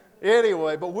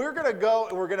Anyway, but we're going to go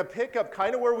and we're going to pick up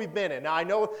kind of where we've been in. Now, I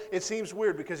know it seems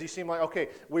weird because you seem like, okay,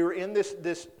 we were in this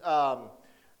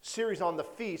series on the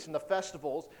feasts and the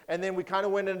festivals, and then we kind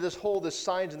of went into this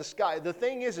signs in the sky. The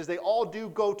thing is they all do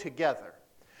go together.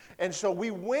 And so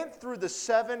we went through the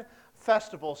 7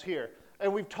 festivals here.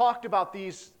 And we've talked about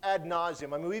these ad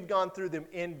nauseum. I mean, we've gone through them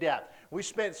in depth. We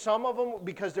spent some of them,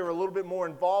 because they were a little bit more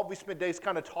involved, we spent days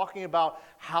kind of talking about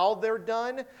how they're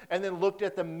done, and then looked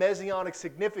at the messianic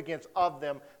significance of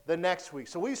them the next week.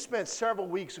 So we've spent several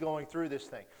weeks going through this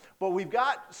thing. But we've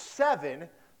got 7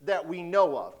 that we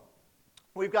know of.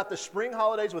 We've got the spring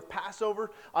holidays with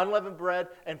Passover, unleavened bread,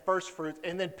 and first fruits.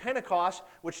 And then Pentecost,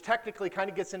 which technically kind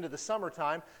of gets into the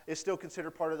summertime, is still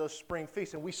considered part of those spring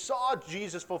feasts. And we saw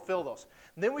Jesus fulfill those.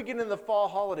 And then we get into the fall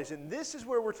holidays. And this is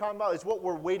where we're talking about, is what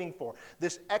we're waiting for.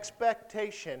 This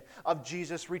expectation of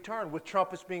Jesus' return, with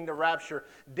trumpets being the rapture,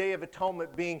 Day of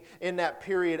Atonement being in that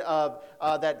period of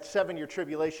that 7-year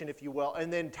tribulation, if you will.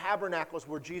 And then Tabernacles,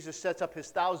 where Jesus sets up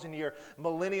his 1,000-year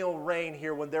millennial reign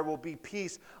here, when there will be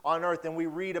peace on earth. And we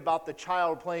read about the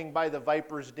child playing by the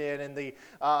viper's den, and the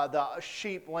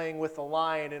sheep laying with the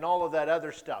lion, and all of that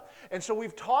other stuff. And so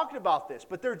we've talked about this,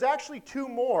 but there's actually 2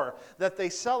 more that they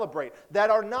celebrate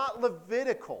that are not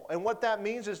Levitical. And what that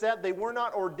means is that they were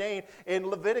not ordained in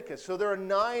Leviticus. So there are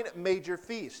 9 major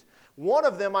feasts. One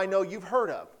of them I know you've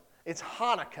heard of. It's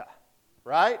Hanukkah,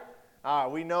 right?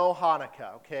 We know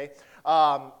Hanukkah, okay?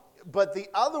 But the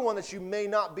other one that you may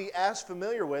not be as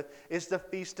familiar with is the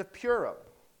Feast of Purim.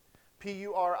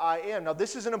 Purim. Now,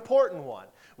 this is an important one.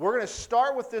 We're going to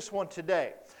start with this one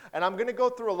today. And I'm going to go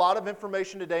through a lot of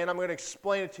information today, and I'm going to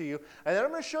explain it to you. And then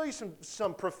I'm going to show you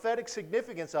some prophetic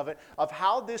significance of it, of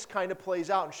how this kind of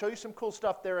plays out, and show you some cool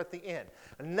stuff there at the end.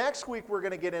 Next week, we're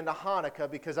going to get into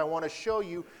Hanukkah, because I want to show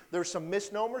you there's some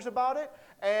misnomers about it,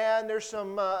 and there's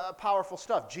some powerful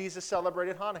stuff. Jesus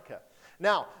celebrated Hanukkah.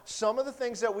 Now, some of the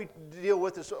things that we deal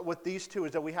with these 2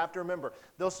 is that we have to remember.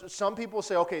 Some people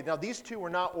say, okay, now these 2 were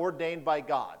not ordained by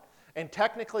God. And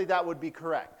technically that would be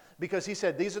correct, because he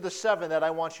said, these are the 7 that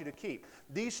I want you to keep.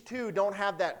 These 2 don't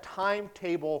have that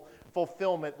timetable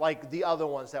fulfillment like the other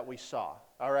ones that we saw.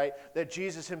 All right? That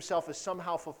Jesus himself is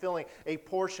somehow fulfilling a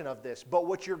portion of this. But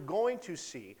what you're going to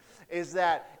see is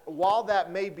that while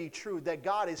that may be true, that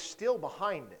God is still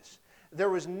behind this. There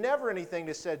was never anything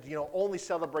that said, only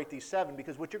celebrate these 7,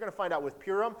 because what you're going to find out with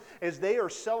Purim is they are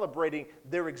celebrating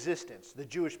their existence, the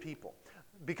Jewish people,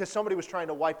 because somebody was trying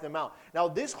to wipe them out. Now,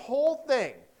 this whole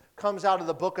thing comes out of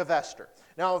the book of Esther.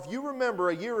 Now, if you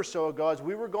remember a year or so ago, as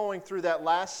we were going through that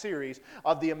last series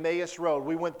of the Emmaus Road,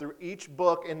 we went through each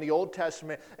book in the Old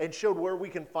Testament and showed where we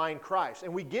can find Christ.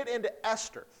 And we get into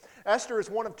Esther. Esther is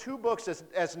one of 2 books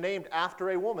as named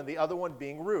after a woman, the other one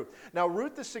being Ruth. Now,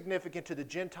 Ruth is significant to the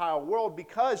Gentile world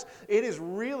because it is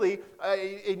really,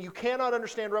 and you cannot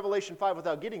understand Revelation 5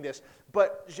 without getting this,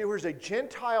 but there was a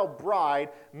Gentile bride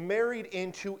married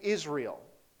into Israel.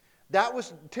 That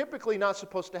was typically not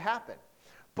supposed to happen.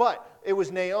 But it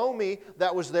was Naomi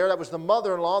that was there. That was the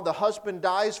mother-in-law. The husband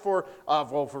dies for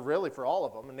all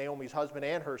of them, and Naomi's husband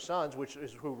and her sons, which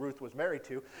is who Ruth was married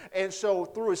to. And so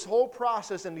through this whole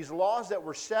process and these laws that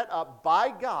were set up by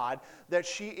God, that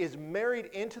she is married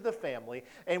into the family,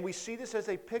 and we see this as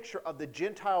a picture of the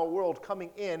Gentile world coming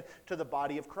in to the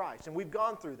body of Christ. And we've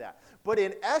gone through that. But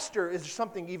in Esther is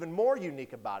something even more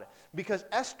unique about it, because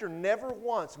Esther never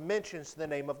once mentions the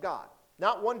name of God.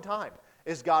 Not one time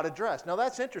is God addressed. Now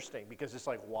that's interesting, because it's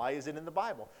like, why is it in the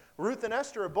Bible? Ruth and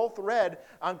Esther are both read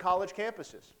on college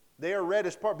campuses. They are read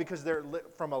as part, because they're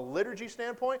from a liturgy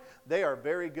standpoint, they are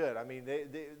very good. I mean,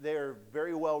 they are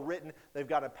very well written. They've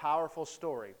got a powerful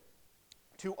story.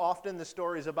 Too often the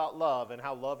story is about love and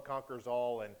how love conquers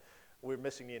all, and we're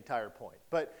missing the entire point.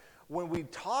 But when we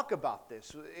talk about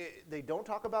this, they don't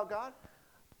talk about God.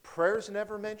 Prayer's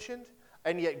never mentioned.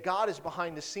 And yet God is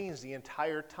behind the scenes the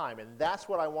entire time. And that's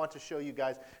what I want to show you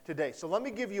guys today. So let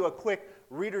me give you a quick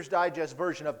Reader's Digest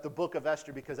version of the book of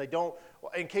Esther, because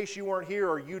in case you weren't here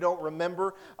or you don't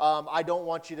remember, I don't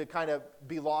want you to kind of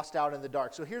be lost out in the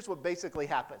dark. So here's what basically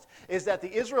happens, is that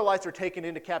the Israelites are taken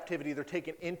into captivity. They're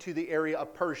taken into the area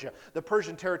of Persia. The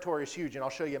Persian territory is huge, and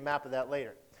I'll show you a map of that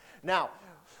later. Now,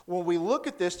 when we look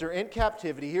at this, they're in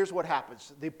captivity. Here's what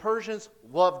happens. The Persians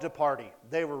loved to party.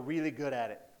 They were really good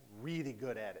at it. Really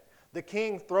good at it. The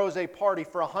king throws a party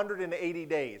for 180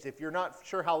 days. If you're not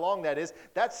sure how long that is,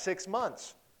 that's 6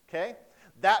 months. Okay?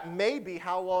 That may be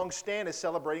how long Stan is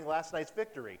celebrating last night's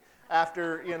victory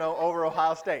after, over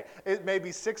Ohio State. It may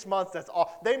be 6 months, that's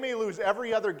all. They may lose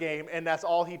every other game, and that's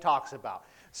all he talks about.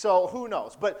 So who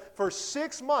knows? But for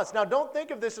 6 months, now don't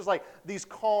think of this as like these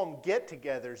calm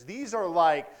get-togethers. These are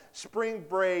like spring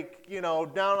break,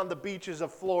 down on the beaches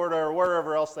of Florida or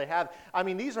wherever else they have. I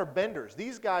mean, these are benders.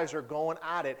 These guys are going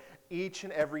at it each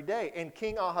and every day. And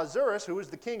King Ahasuerus, who is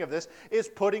the king of this, is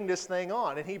putting this thing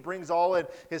on. And he brings all in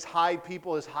his high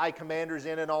people, his high commanders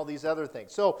in, and all these other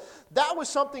things. So that was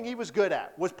something he was good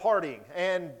at, was partying.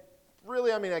 And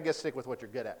really, I guess stick with what you're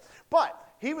good at. But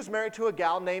he was married to a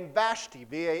gal named Vashti,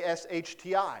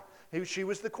 V-A-S-H-T-I. She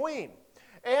was the queen.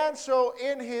 And so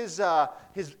in his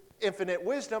infinite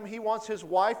wisdom, he wants his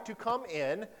wife to come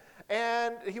in,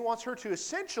 and he wants her to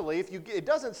essentially, it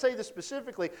doesn't say this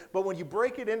specifically, but when you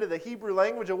break it into the Hebrew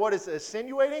language of what it's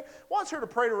insinuating, wants her to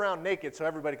parade around naked so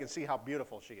everybody can see how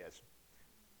beautiful she is.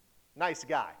 Nice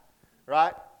guy,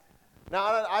 right?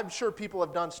 Now, I'm sure people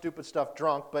have done stupid stuff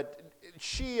drunk, but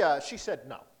she said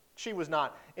no. She was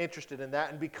not interested in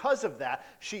that, and because of that,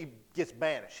 she gets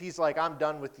banished. He's like, I'm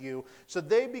done with you. So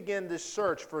they begin this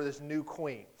search for this new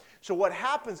queen. So what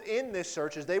happens in this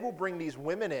search is they will bring these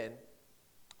women in,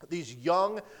 these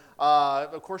young,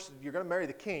 of course, you're going to marry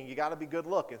the king. You got to be good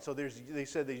looking. So they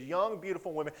said these young,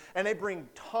 beautiful women, and they bring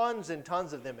tons and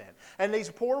tons of them in. And these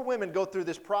poor women go through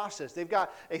this process. They've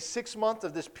got a 6 month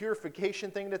of this purification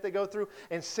thing that they go through,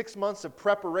 and 6 months of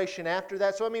preparation after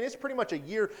that. So, it's pretty much a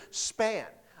year span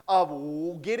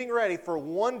of getting ready for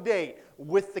one date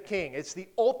with the king. It's the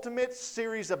ultimate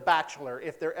series of Bachelor,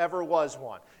 if there ever was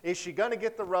one. Is she going to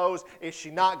get the rose? Is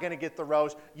she not going to get the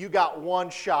rose? You got one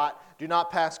shot. Do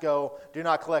not pass go. Do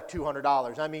not collect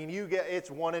 $200.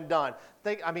 It's one and done.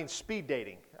 Speed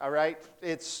dating, all right?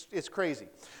 It's crazy.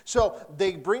 So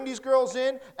they bring these girls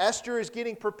in. Esther is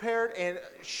getting prepared, and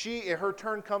her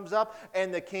turn comes up,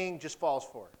 and the king just falls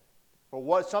for her. Or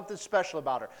what's something special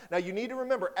about her. Now you need to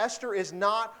remember, Esther is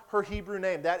not her Hebrew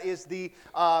name. That is the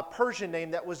Persian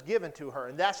name that was given to her.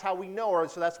 And that's how we know her,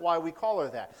 so that's why we call her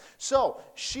that. So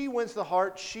she wins the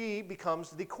heart. She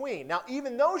becomes the queen. Now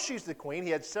even though she's the queen,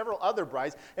 he had several other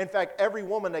brides. In fact, every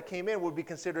woman that came in would be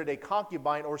considered a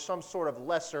concubine or some sort of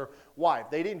lesser wife.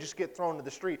 They didn't just get thrown to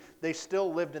the street. They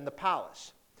still lived in the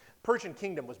palace. Persian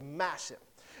kingdom was massive.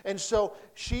 And so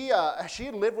she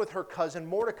had lived with her cousin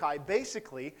Mordecai.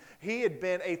 Basically, he had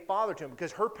been a father to him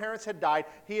because her parents had died.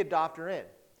 He adopted her in.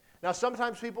 Now,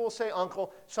 sometimes people will say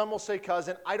uncle. Some will say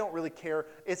cousin. I don't really care.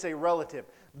 It's a relative.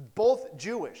 Both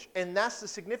Jewish. And that's the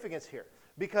significance here.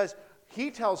 Because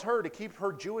he tells her to keep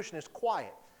her Jewishness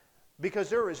quiet. Because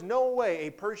there is no way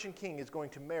a Persian king is going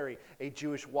to marry a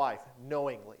Jewish wife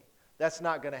knowingly. That's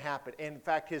not going to happen. In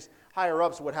fact, his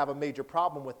higher-ups would have a major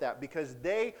problem with that because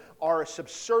they are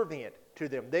subservient to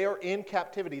them. They are in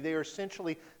captivity. They are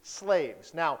essentially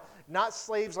slaves. Now, not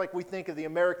slaves like we think of the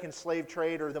American slave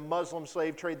trade or the Muslim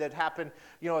slave trade that happened,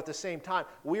 at the same time.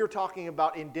 We are talking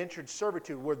about indentured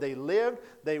servitude where they lived,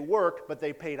 they worked, but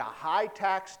they paid a high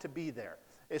tax to be there.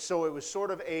 And so it was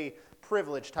sort of a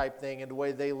privilege type thing in the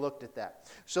way they looked at that.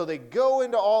 So they go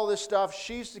into all this stuff.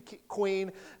 She's the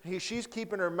queen. She's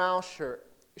keeping her mouth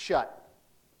shut.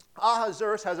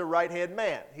 Ahasuerus has a right-hand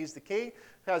man. He's the king,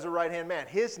 has a right-hand man.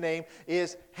 His name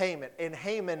is Haman. And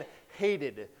Haman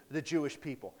hated the Jewish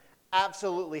people.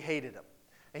 Absolutely hated them.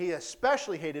 And he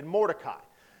especially hated Mordecai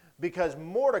because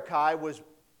Mordecai was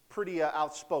pretty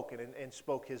outspoken and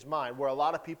spoke his mind. Where a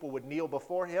lot of people would kneel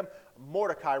before him,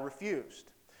 Mordecai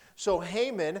refused. So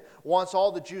Haman wants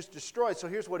all the Jews destroyed. So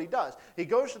here's what he does. He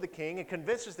goes to the king and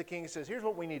convinces the king and says, here's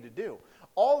what we need to do.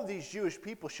 All of these Jewish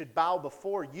people should bow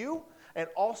before you and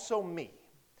also me.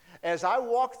 As I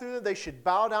walk through them, they should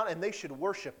bow down and they should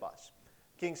worship us.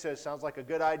 King says, sounds like a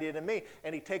good idea to me.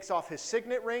 And he takes off his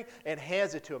signet ring and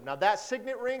hands it to him. Now that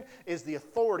signet ring is the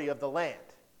authority of the land.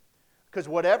 Because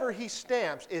whatever he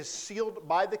stamps is sealed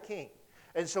by the king.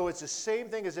 And so it's the same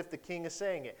thing as if the king is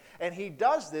saying it. And he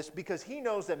does this because he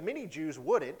knows that many Jews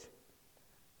wouldn't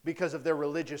because of their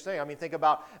religious thing. Think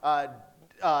about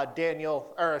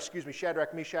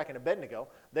Shadrach, Meshach, and Abednego.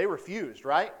 They refused,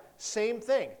 right? Same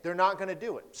thing. They're not going to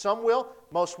do it. Some will,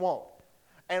 most won't.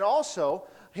 And also,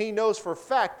 he knows for a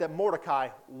fact that Mordecai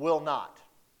will not.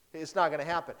 It's not going to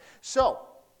happen. So,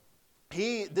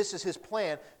 this is his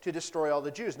plan to destroy all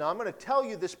the Jews. Now, I'm going to tell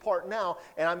you this part now,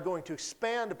 and I'm going to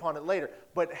expand upon it later.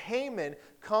 But Haman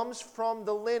comes from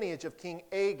the lineage of King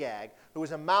Agag, who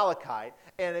was a Amalekite,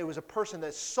 and it was a person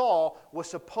that Saul was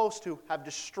supposed to have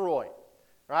destroyed.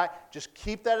 Right? Just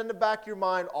keep that in the back of your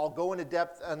mind. I'll go into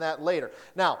depth on that later.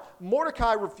 Now,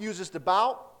 Mordecai refuses to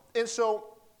bow, and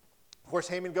so, of course,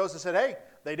 Haman goes and said, hey,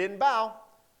 they didn't bow.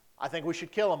 I think we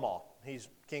should kill them all.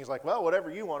 King's like, well, whatever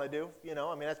you want to do.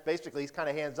 That's basically, he's kind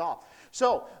of hands off.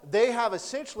 So they have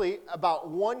essentially about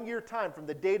 1 year time from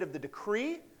the date of the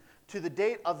decree to the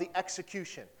date of the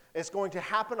execution. It's going to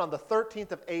happen on the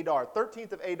 13th of Adar.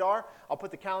 13th of Adar, I'll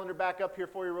put the calendar back up here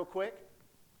for you real quick,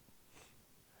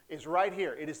 is right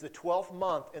here. It is the 12th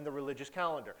month in the religious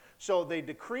calendar. So they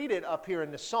decreed it up here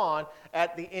in Nisan.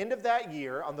 At the end of that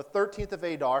year, on the 13th of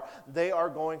Adar, they are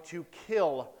going to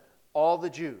kill all the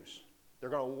Jews. They're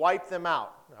going to wipe them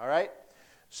out, all right?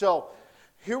 So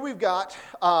here we've got,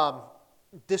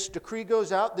 this decree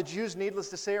goes out. The Jews, needless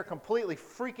to say, are completely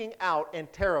freaking out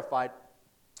and terrified.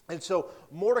 And so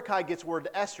Mordecai gets word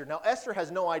to Esther. Now, Esther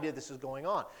has no idea this is going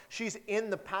on. She's in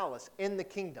the palace, in the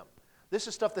kingdom. This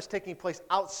is stuff that's taking place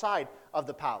outside of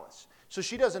the palace. So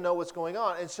she doesn't know what's going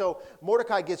on. And so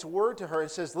Mordecai gets word to her and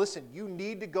says, listen, you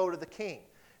need to go to the king.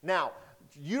 Now,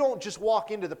 you don't just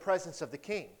walk into the presence of the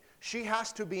king. She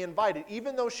has to be invited.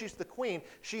 Even though she's the queen,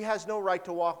 she has no right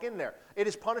to walk in there. It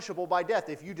is punishable by death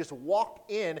if you just walk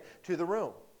in to the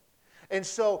room. And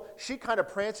so she kind of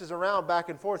prances around back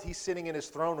and forth. He's sitting in his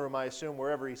throne room, I assume,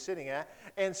 wherever he's sitting at.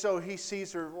 And so he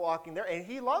sees her walking there, and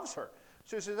he loves her.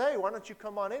 So he says, hey, why don't you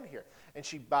come on in here? And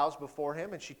she bows before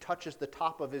him, and she touches the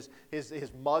top of his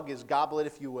mug, his goblet,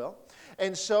 if you will.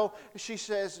 And so she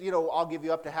says, I'll give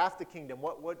you up to half the kingdom.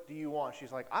 What do you want?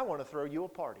 She's like, I want to throw you a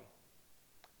party.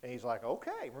 And he's like,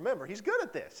 okay. Remember, he's good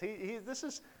at this. This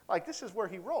is where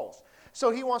he rolls.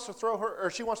 So he wants to throw her,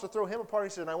 or she wants to throw him a party.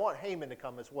 He says, and I want Haman to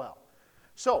come as well.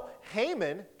 So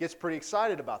Haman gets pretty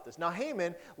excited about this. Now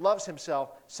Haman loves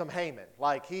himself some Haman.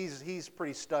 Like he's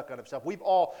pretty stuck on himself. We've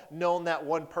all known that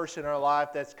one person in our life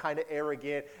that's kind of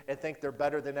arrogant and think they're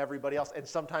better than everybody else and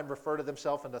sometimes refer to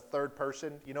themselves in the third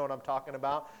person. You know what I'm talking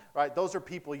about? Right? Those are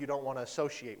people you don't want to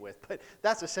associate with. But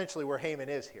that's essentially where Haman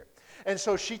is here. And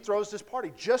so she throws this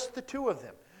party, just the two of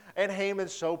them. And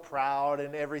Haman's so proud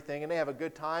and everything, and they have a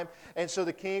good time. And so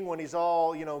the king, when he's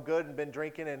all, good and been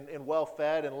drinking and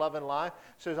well-fed and loving life,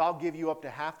 says, I'll give you up to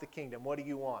half the kingdom. What do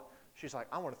you want? She's like,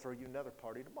 I want to throw you another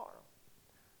party tomorrow.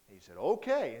 And he said,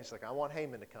 okay. And he's like, I want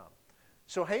Haman to come.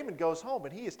 So Haman goes home,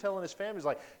 and he is telling his family, he's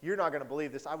like, you're not going to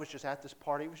believe this. I was just at this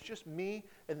party. It was just me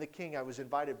and the king. I was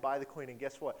invited by the queen, and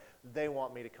guess what? They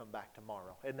want me to come back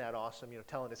tomorrow. Isn't that awesome?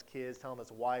 Telling his kids, telling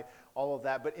his wife, all of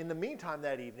that. But in the meantime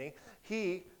that evening,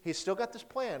 he's still got this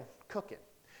plan cooking.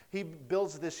 He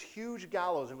builds this huge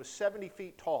gallows. It was 70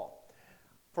 feet tall.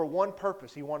 For one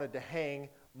purpose, he wanted to hang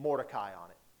Mordecai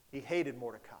on it. He hated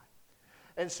Mordecai.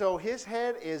 And so his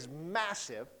head is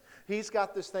massive. He's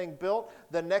got this thing built.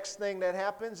 The next thing that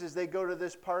happens is they go to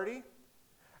this party,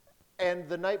 and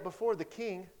the night before, the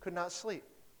king could not sleep.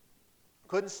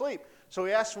 Couldn't sleep. So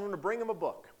he asked them to bring him a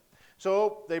book.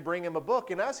 So they bring him a book,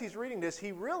 and as he's reading this,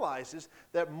 he realizes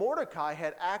that Mordecai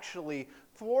had actually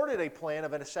thwarted a plan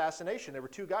of an assassination. There were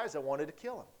two guys that wanted to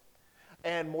kill him.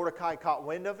 And Mordecai caught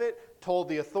wind of it, told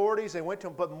the authorities, they went to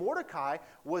him. But Mordecai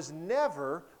was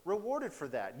never rewarded for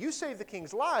that. You save the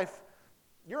king's life,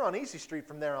 you're on easy street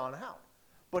from there on out.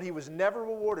 But he was never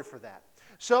rewarded for that.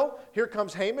 So here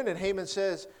comes Haman, and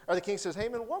the king says,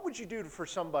 Haman, what would you do for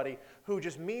somebody who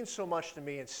just means so much to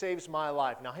me and saves my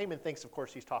life? Now Haman thinks, of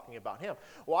course, he's talking about him.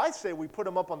 Well, I say we put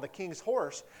him up on the king's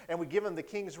horse, and we give him the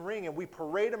king's ring, and we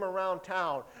parade him around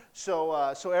town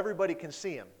so everybody can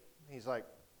see him. He's like,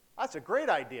 that's a great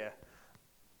idea.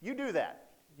 You do that.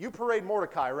 You parade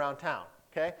Mordecai around town,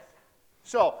 okay?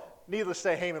 So needless to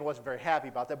say, Haman wasn't very happy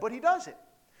about that, but he does it.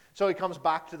 So he comes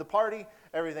back to the party.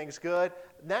 Everything's good.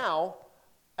 Now,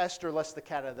 Esther lets the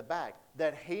cat out of the bag.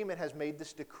 That Haman has made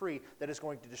this decree that is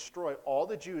going to destroy all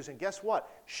the Jews. And guess what?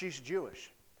 She's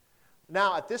Jewish.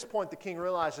 Now, at this point, the king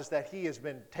realizes that he has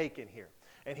been taken here.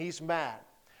 And he's mad.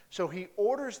 So he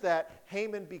orders that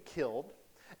Haman be killed.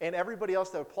 And everybody else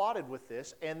that plotted with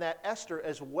this. And that Esther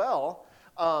as well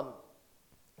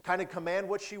kind of command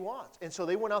what she wants. And so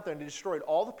they went out there and they destroyed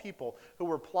all the people who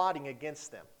were plotting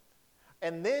against them.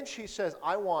 And then she says,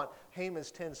 I want Haman's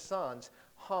 10 sons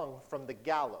hung from the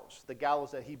gallows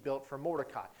that he built for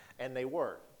Mordecai. And they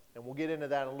were. And we'll get into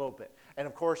that in a little bit. And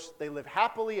of course, they live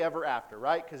happily ever after,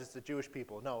 right? Because it's the Jewish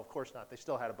people. No, of course not. They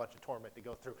still had a bunch of torment to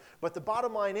go through. But the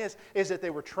bottom line is that they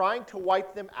were trying to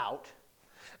wipe them out.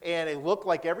 And it looked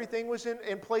like everything was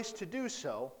in place to do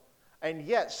so. And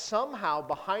yet, somehow,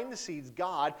 behind the scenes,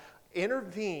 God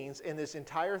intervenes in this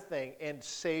entire thing and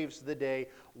saves the day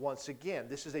once again.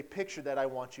 This is a picture that I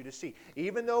want you to see.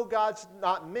 Even though God's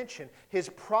not mentioned, his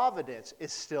providence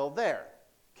is still there.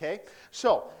 Okay?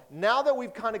 So, now that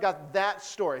we've kind of got that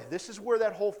story, this is where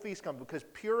that whole feast comes, because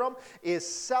Purim is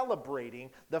celebrating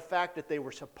the fact that they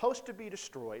were supposed to be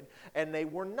destroyed and they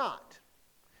were not.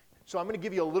 So I'm going to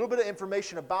give you a little bit of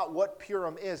information about what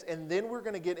Purim is, and then we're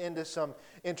going to get into some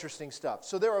interesting stuff.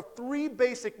 So there are 3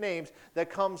 basic names that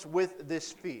comes with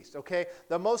this feast, okay?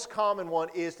 The most common one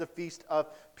is the Feast of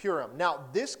Purim. Now,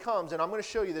 this comes, and I'm going to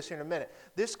show you this here in a minute,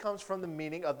 this comes from the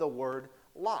meaning of the word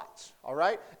lots, all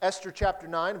right? Esther chapter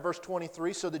 9, verse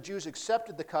 23, so the Jews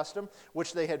accepted the custom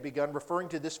which they had begun, referring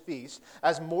to this feast,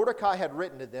 as Mordecai had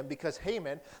written to them, because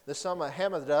Haman, the son of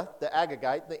Hammedatha, the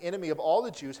Agagite, the enemy of all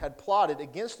the Jews, had plotted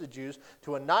against the Jews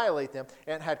to annihilate them,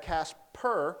 and had cast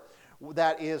Pur,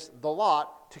 that is the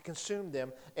lot, to consume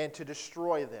them and to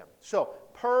destroy them. So,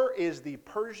 Pur is the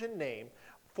Persian name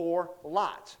for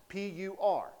lots,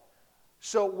 P-U-R.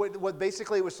 So what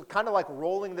basically it was kind of like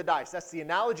rolling the dice. That's the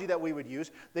analogy that we would use.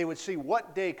 They would see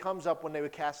what day comes up when they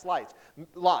would cast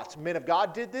lots. Men of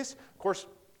God did this. Of course,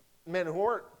 men who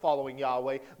weren't following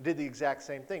Yahweh did the exact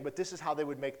same thing. But this is how they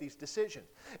would make these decisions.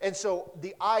 And so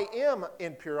the I am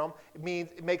in Purim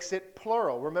makes it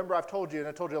plural. Remember I've told you, and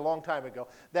I told you a long time ago,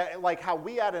 that like how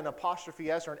we add an apostrophe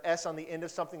S or an S on the end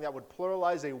of something that would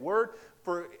pluralize a word,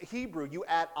 for Hebrew, you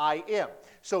add I am.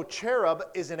 So cherub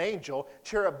is an angel.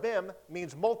 Cherubim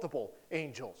means multiple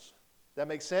angels. That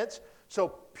makes sense? So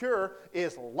pure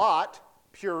is lot.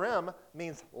 Purim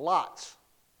means lots.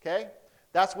 Okay?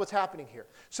 That's what's happening here.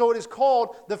 So it is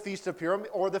called the Feast of Purim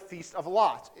or the Feast of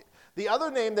Lots. The other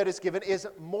name that is given is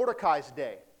Mordecai's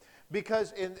Day.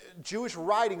 Because in Jewish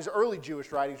writings, early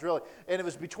Jewish writings really, and it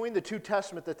was between the 2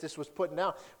 Testaments that this was put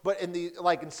down, but in the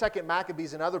like in 2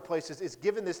 Maccabees and other places, it's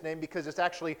given this name because it's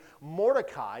actually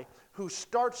Mordecai who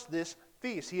starts this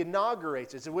feast. He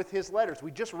inaugurates it with his letters.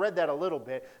 We just read that a little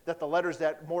bit, that the letters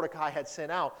that Mordecai had sent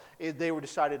out, they were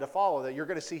decided to follow that. You're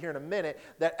going to see here in a minute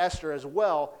that Esther as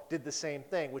well did the same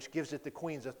thing, which gives it the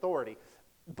queen's authority.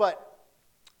 But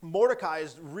Mordecai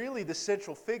is really the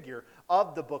central figure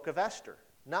of the book of Esther.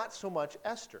 Not so much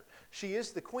Esther. She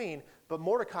is the queen, but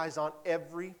Mordecai is on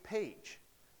every page.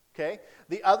 Okay?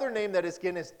 The other name that is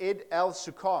given is Id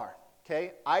el-Sukkar.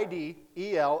 Okay? I-D-E-L-S-U-K-A-R.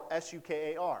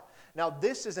 Now,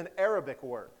 this is an Arabic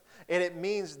word, and it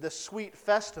means the sweet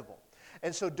festival.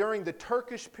 And so during the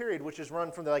Turkish period, which is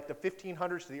run from the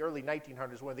 1500s to the early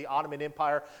 1900s, when the Ottoman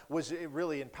Empire was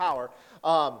really in power,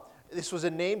 this was a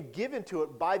name given to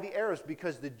it by the Arabs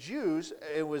because the Jews,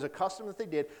 it was a custom that they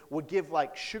did, would give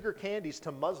like sugar candies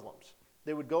to Muslims.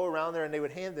 They would go around there and they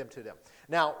would hand them to them.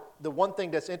 Now, the one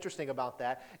thing that's interesting about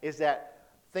that is that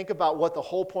think about what the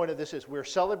whole point of this is. We're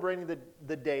celebrating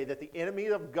the day that the enemy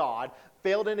of God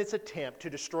failed in its attempt to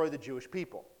destroy the Jewish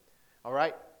people. All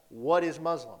right? What is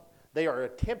Muslim? They are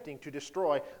attempting to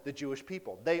destroy the Jewish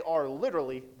people. They are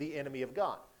literally the enemy of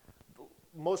God.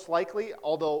 Most likely,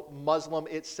 although Muslim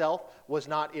itself was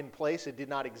not in place, it did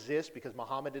not exist because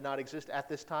Muhammad did not exist at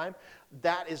this time,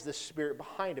 that is the spirit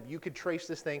behind him. You could trace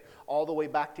this thing all the way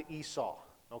back to Esau,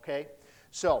 okay?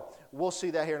 So, we'll see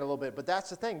that here in a little bit. But that's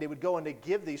the thing. They would go and they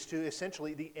give these to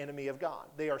essentially the enemy of God.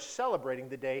 They are celebrating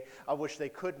the day of which they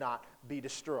could not be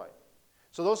destroyed.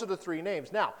 So those are the 3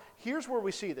 names. Now, here's where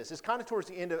we see this. It's kind of towards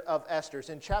the end of Esther's.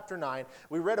 In chapter 9,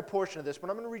 we read a portion of this, but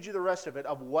I'm going to read you the rest of it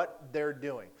of what they're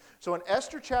doing. So in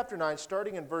Esther chapter 9,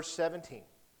 starting in verse 17,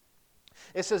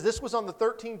 it says, this was on the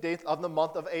 13th day of the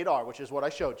month of Adar, which is what I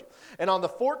showed you. And on the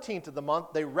 14th of the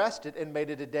month, they rested and made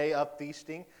it a day of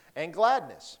feasting and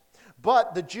gladness.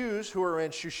 But the Jews who were in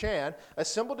Shushan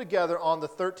assembled together on the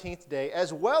 13th day,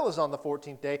 as well as on the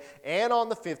 14th day, and on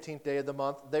the 15th day of the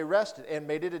month they rested, and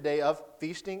made it a day of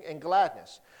feasting and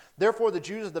gladness. Therefore the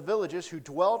Jews of the villages who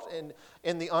dwelt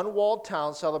in the unwalled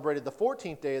town celebrated the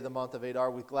 14th day of the month of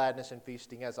Adar with gladness and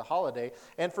feasting as a holiday,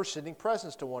 and for sending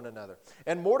presents to one another.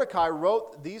 And Mordecai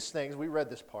wrote these things, we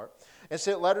read this part, and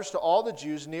sent letters to all the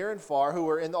Jews near and far who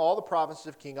were in all the provinces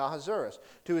of King Ahasuerus,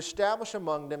 to establish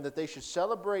among them that they should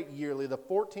celebrate yearly the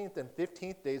 14th and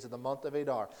 15th days of the month of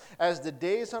Adar, as the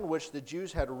days on which the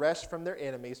Jews had rest from their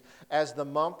enemies, as the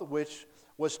month which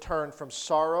was turned from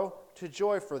sorrow to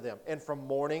joy for them, and from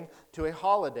mourning to a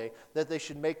holiday, that they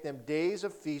should make them days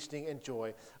of feasting and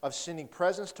joy, of sending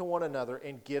presents to one another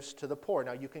and gifts to the poor.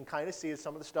 Now you can kind of see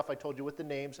some of the stuff I told you with the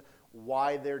names,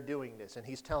 why they're doing this, and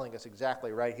he's telling us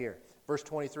exactly right here. Verse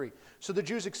 23, so the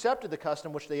Jews accepted the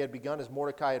custom which they had begun as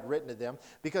Mordecai had written to them,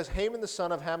 because Haman the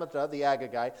son of Hammedatha the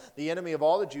Agagite, the enemy of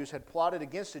all the Jews, had plotted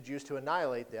against the Jews to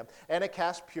annihilate them, and had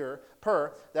cast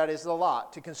Pur, that is the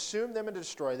lot, to consume them and to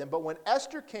destroy them. But when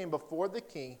Esther came before the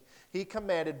king, he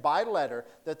commanded by letter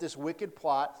that this wicked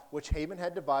plot which Haman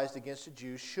had devised against the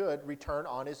Jews should return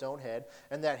on his own head,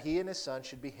 and that he and his son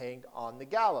should be hanged on the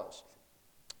gallows.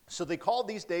 So they called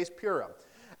these days Purim,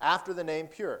 after the name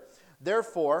Pur.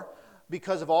 Therefore,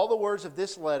 because of all the words of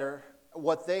this letter,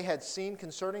 what they had seen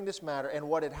concerning this matter and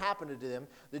what had happened to them,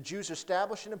 the Jews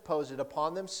established and imposed it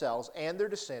upon themselves and their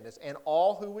descendants and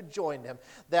all who would join them,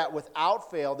 that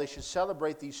without fail they should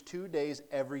celebrate these 2 days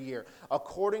every year,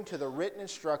 according to the written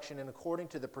instruction and according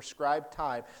to the prescribed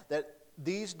time, that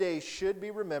these days should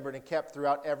be remembered and kept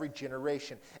throughout every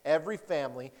generation, every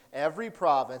family, every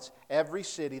province, every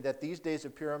city, that these days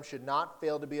of Purim should not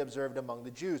fail to be observed among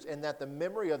the Jews, and that the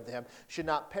memory of them should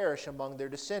not perish among their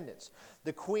descendants.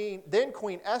 Then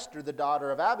Queen Esther, the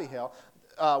daughter of Abihail,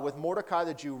 with Mordecai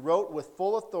the Jew, wrote with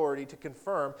full authority to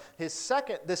confirm this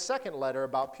second letter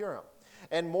about Purim.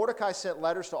 And Mordecai sent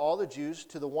letters to all the Jews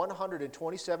to the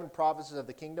 127 provinces of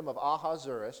the kingdom of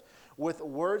Ahasuerus with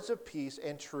words of peace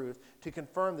and truth to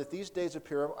confirm that these days of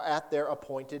Purim at their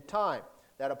appointed time.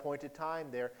 That appointed time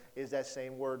there is that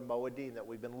same word Moedim that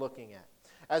we've been looking at.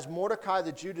 As Mordecai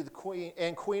the Jew to the queen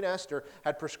and Queen Esther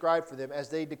had prescribed for them, as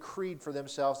they decreed for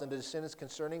themselves and the descendants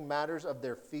concerning matters of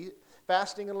their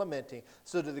fasting and lamenting,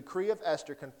 so the decree of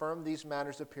Esther confirmed these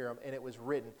matters of Purim, and it was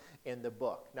written in the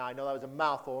book. Now, I know that was a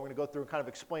mouthful. We're going to go through and kind of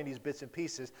explain these bits and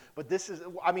pieces, but this is,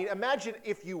 I mean, imagine,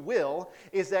 if you will,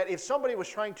 is that if somebody was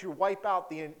trying to wipe out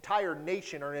the entire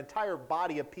nation or an entire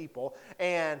body of people,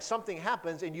 and something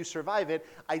happens and you survive it,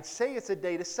 I'd say it's a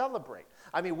day to celebrate.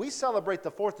 I mean, we celebrate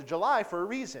the 4th of July for a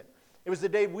reason. It was the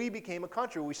day we became a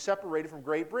country. We separated from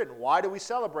Great Britain. Why do we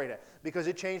celebrate it? Because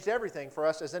it changed everything for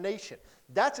us as a nation.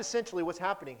 That's essentially what's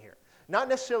happening here. Not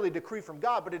necessarily a decree from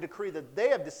God, but a decree that they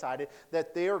have decided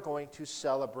that they are going to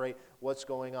celebrate what's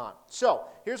going on. So,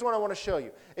 here's what I want to show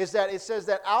you, is that it says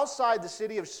that outside the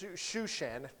city of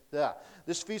Shushan,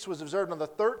 this feast was observed on the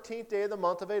 13th day of the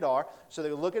month of Adar, so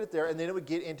they would look at it there, and then it would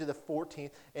get into the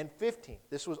 14th and 15th.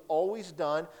 This was always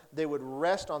done. They would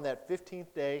rest on that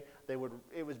 15th day.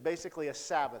 It was basically a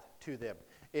Sabbath to them,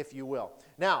 if you will.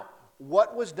 Now,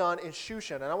 what was done in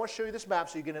Shushan? And I want to show you this map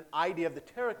so you get an idea of the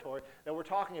territory that we're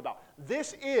talking about.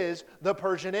 This is the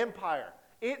Persian Empire.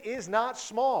 It is not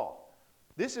small.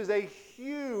 This is a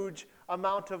huge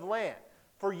amount of land.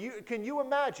 Can you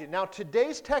imagine? Now,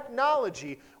 today's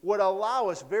technology would allow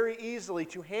us very easily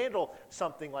to handle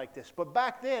something like this. But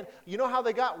back then, you know how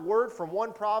they got word from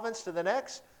one province to the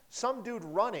next? Some dude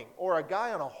running or a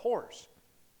guy on a horse.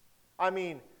 I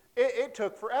mean, it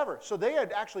took forever. So they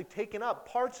had actually taken up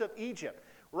parts of Egypt.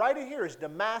 Right in here is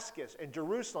Damascus and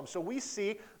Jerusalem. So we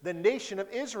see the nation of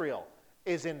Israel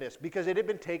is in this because it had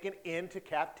been taken into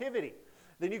captivity.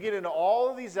 Then you get into all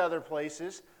of these other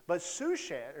places, but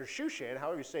Shushan,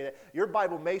 however you say that, your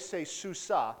Bible may say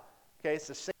Susa, okay, it's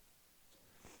the same,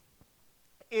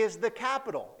 is the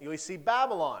capital. You see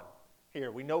Babylon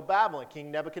here. We know Babylon, King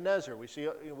Nebuchadnezzar. This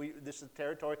is the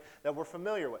territory that we're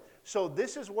familiar with. So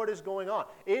this is what is going on.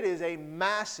 It is a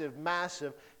massive,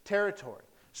 massive territory.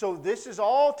 So this is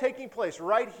all taking place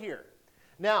right here.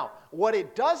 Now, what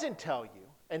it doesn't tell you,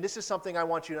 and this is something I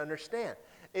want you to understand,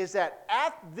 is that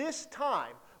at this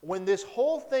time, when this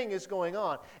whole thing is going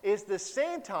on, is the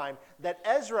same time that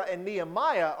Ezra and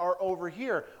Nehemiah are over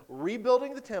here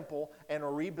rebuilding the temple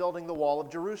and rebuilding the wall of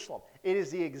Jerusalem. It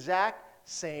is the exact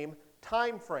same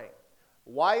time frame.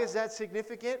 Why is that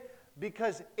significant?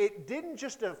 Because it didn't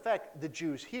just affect the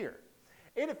Jews here.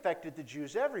 It affected the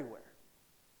Jews everywhere,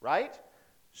 right?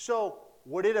 So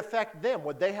would it affect them?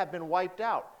 Would they have been wiped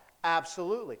out?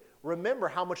 Absolutely. Remember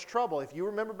how much trouble, if you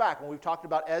remember back when we've talked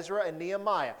about Ezra and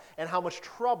Nehemiah and how much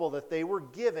trouble that they were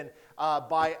given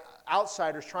by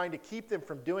outsiders trying to keep them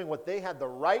from doing what they had the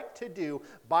right to do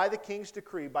by the king's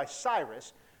decree, by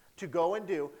Cyrus, to go and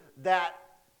do, that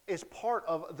is part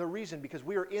of the reason, because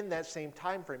we are in that same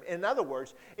time frame. In other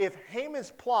words, if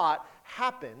Haman's plot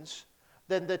happens,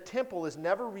 then the temple is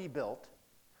never rebuilt,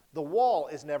 the wall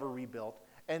is never rebuilt,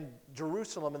 and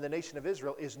Jerusalem and the nation of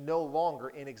Israel is no longer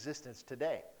in existence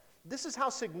today. This is how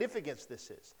significant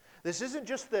this is. This isn't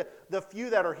just the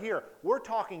few that are here. We're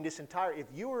talking this entire, if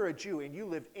you were a Jew and you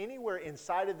lived anywhere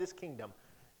inside of this kingdom,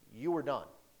 you were done.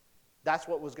 That's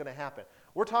what was going to happen.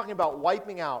 We're talking about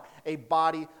wiping out a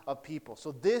body of people.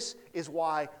 So this is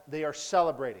why they are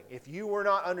celebrating. If you were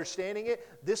not understanding it,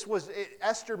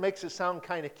 Esther makes it sound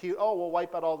kind of cute. Oh, we'll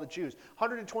wipe out all the Jews.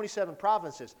 127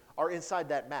 provinces are inside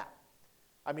that map.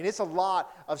 I mean, it's a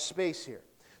lot of space here.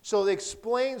 So it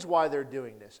explains why they're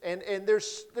doing this. And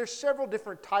there's several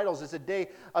different titles. It's a day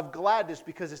of gladness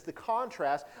because it's the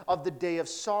contrast of the day of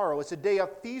sorrow. It's a day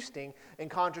of feasting in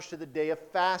contrast to the day of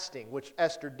fasting, which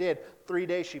Esther did. 3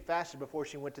 days she fasted before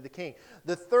she went to the king.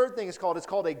 The third thing it's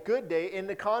called a good day in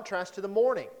the contrast to the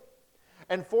mourning.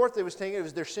 And fourth,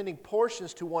 they're sending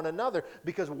portions to one another,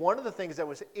 because one of the things that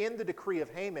was in the decree of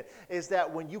Haman is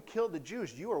that when you killed the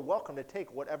Jews, you are welcome to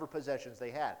take whatever possessions they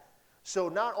had. So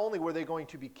not only were they going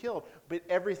to be killed, but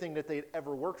everything that they'd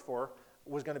ever worked for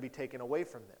was going to be taken away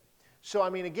from them. So,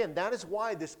 I mean, again, that is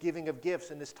why this giving of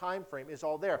gifts and this time frame is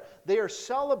all there. They are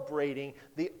celebrating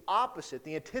the opposite,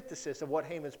 the antithesis of what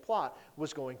Haman's plot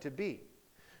was going to be.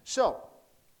 So,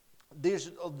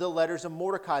 these are the letters of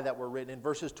Mordecai that were written in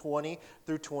verses 20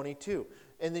 through 22.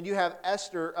 And then you have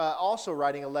Esther also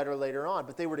writing a letter later on.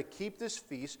 But they were to keep this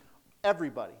feast,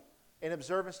 everybody, in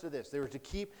observance to this. They were to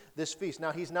keep this feast.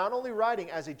 Now, he's not only writing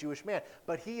as a Jewish man,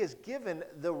 but he is given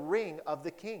the ring of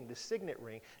the king. The signet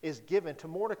ring is given to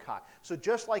Mordecai. So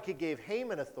just like it gave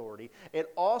Haman authority,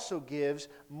 it also gives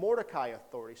Mordecai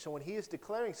authority. So when he is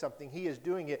declaring something, he is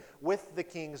doing it with the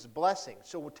king's blessing.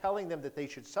 So we're telling them that they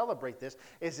should celebrate this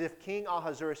as if King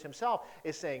Ahasuerus himself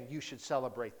is saying, you should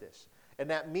celebrate this. And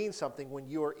that means something when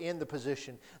you are in the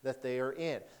position that they are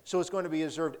in. So it's going to be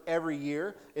observed every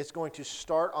year. It's going to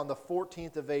start on the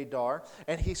 14th of Adar.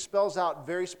 And he spells out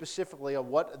very specifically of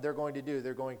what they're going to do.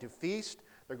 They're going to feast.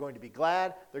 They're going to be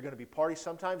glad. They're going to be party.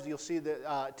 Sometimes you'll see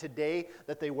that today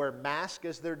that they wear masks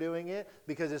as they're doing it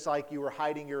because it's like you were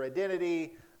hiding your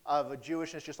identity of a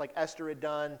Jewishness, just like Esther had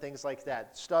done, things like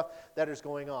that. Stuff that is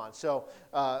going on. So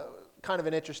kind of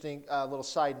an interesting little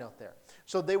side note there.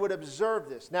 So they would observe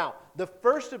this. Now, the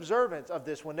first observance of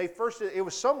this, it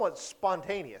was somewhat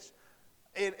spontaneous.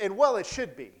 And well, it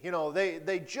should be. You know,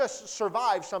 they just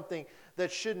survived something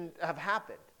that shouldn't have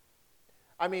happened.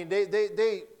 I mean,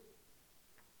 they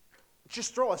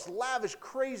just throw us lavish,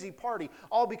 crazy party,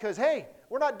 all because, hey,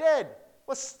 we're not dead.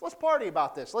 Let's party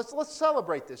about this. Let's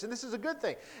celebrate this. And this is a good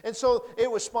thing. And so it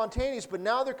was spontaneous, but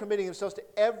now they're committing themselves to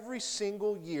every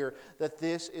single year that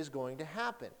this is going to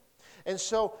happen. And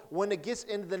so when it gets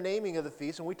into the naming of the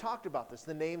feast, and we talked about this,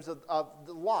 the names of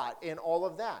the lot and all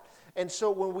of that. And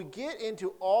so when we get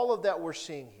into all of that we're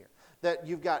seeing here, that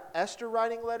you've got Esther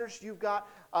writing letters, you've got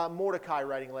Mordecai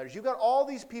writing letters. You've got all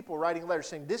these people writing letters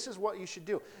saying this is what you should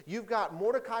do. You've got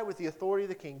Mordecai with the authority of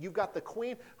the king. You've got the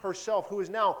queen herself who is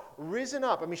now risen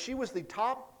up. I mean, she was the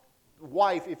top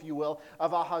wife, if you will,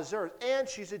 of Ahasuerus, and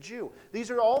she's a Jew.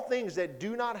 These are all things that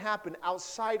do not happen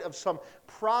outside of some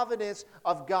providence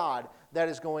of God that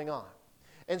is going on.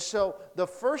 And so the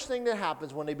first thing that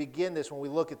happens when they begin this, when we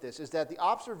look at this, is that the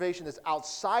observation that's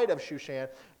outside of Shushan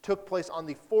took place on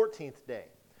the 14th day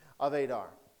of Adar.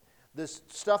 The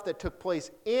stuff that took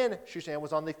place in Shushan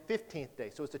was on the 15th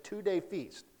day, so it's a 2-day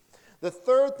feast. The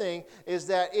third thing is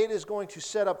that it is going to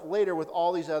set up later with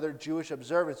all these other Jewish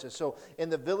observances. So in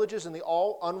the villages and the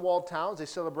all unwalled towns, they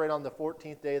celebrate on the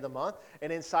 14th day of the month.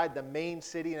 And inside the main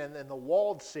city and the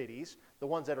walled cities, the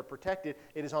ones that are protected,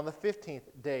 it is on the 15th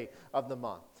day of the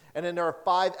month. And then there are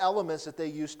 5 elements that they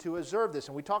use to observe this.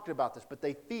 And we talked about this, but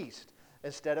they feast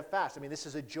instead of fast. I mean, this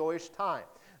is a joyous time.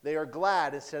 They are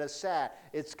glad instead of sad.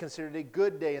 It's considered a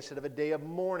good day instead of a day of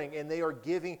mourning. And they are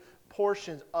giving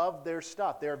portions of their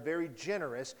stuff. They are very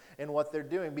generous in what they're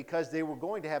doing because they were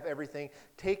going to have everything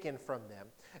taken from them.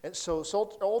 And so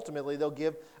ultimately they'll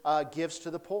give gifts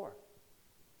to the poor.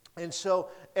 And so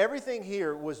everything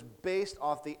here was based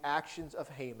off the actions of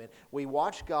Haman. We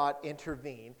watch God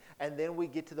intervene, and then we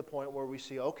get to the point where we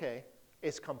see, okay,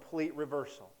 it's complete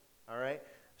reversal. All right?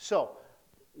 So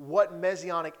what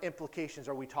messianic implications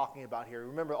are we talking about here?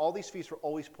 Remember, all these feasts were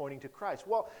always pointing to Christ.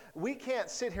 Well, we can't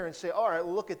sit here and say, all right,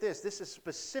 well, look at this. This is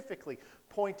specifically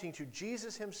pointing to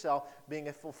Jesus himself being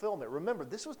a fulfillment. Remember,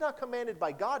 this was not commanded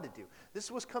by God to do. This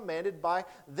was commanded by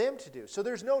them to do. So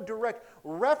there's no direct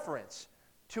reference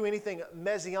to anything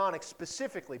messianic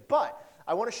specifically. But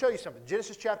I want to show you something.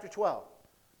 Genesis chapter 12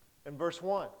 and verse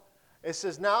 1. It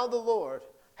says, now the Lord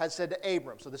had said to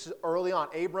Abram, so this is early on.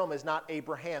 Abram is not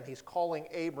Abraham. He's calling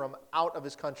Abram out of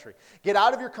his country. Get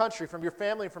out of your country, from your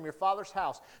family, and from your father's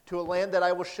house, to a land that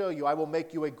I will show you. I will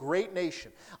make you a great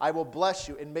nation. I will bless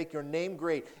you and make your name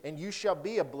great, and you shall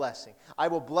be a blessing. I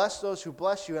will bless those who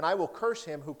bless you, and I will curse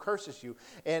him who curses you.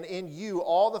 And in you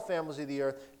all the families of the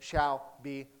earth shall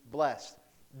be blessed.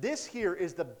 This here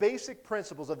is the basic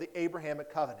principles of the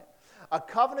Abrahamic covenant. A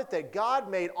covenant that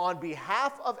God made on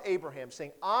behalf of Abraham,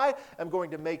 saying, I am going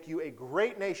to make you a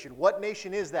great nation. What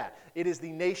nation is that? It is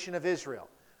the nation of Israel.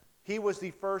 He was the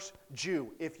first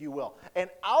Jew, if you will. And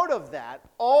out of that,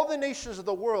 all the nations of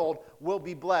the world will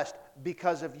be blessed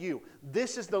because of you.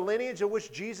 This is the lineage of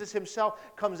which Jesus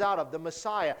himself comes out of, the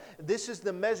Messiah. This is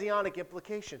the messianic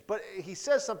implication. But he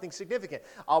says something significant.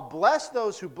 I'll bless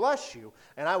those who bless you,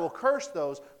 and I will curse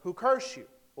those who curse you.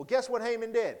 Well, guess what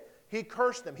Haman did? He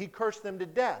cursed them. He cursed them to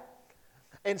death.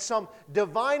 And some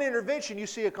divine intervention, you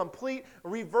see a complete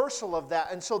reversal of that.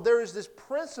 And so there is this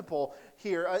principle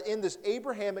here in this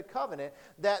Abrahamic covenant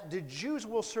that the Jews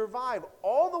will survive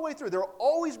all the way through. There will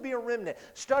always be a remnant.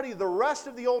 Study the rest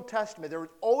of the Old Testament. There is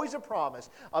always a promise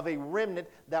of a remnant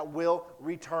that will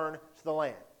return to the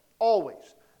land.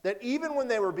 Always. That even when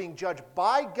they were being judged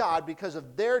by God because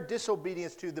of their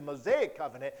disobedience to the Mosaic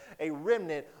covenant, a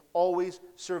remnant always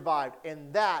survived.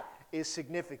 And that is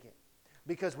significant,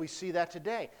 because we see that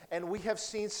today. And we have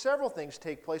seen several things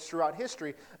take place throughout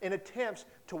history in attempts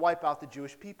to wipe out the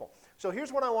Jewish people. So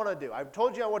here's what I want to do. I've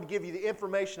told you I want to give you the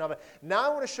information of it. Now I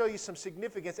want to show you some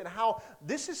significance and how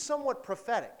this is somewhat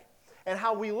prophetic and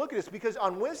how we look at this. Because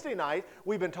on Wednesday night,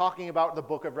 we've been talking about the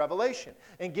book of Revelation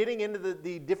and getting into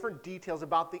the different details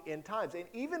about the end times. And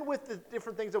even with the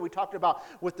different things that we talked about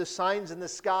with the signs in the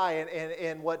sky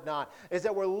and whatnot, is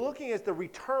that we're looking at the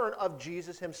return of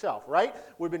Jesus himself, right?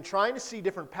 We've been trying to see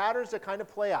different patterns that kind of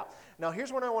play out. Now,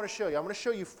 here's what I want to show you. I'm going to show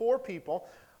you 4 people,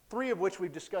 3 of which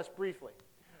we've discussed briefly.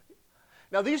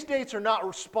 Now, these dates are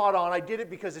not spot on. I did it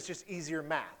because it's just easier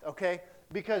math, okay?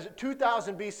 Because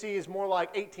 2000 BC is more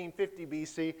like 1850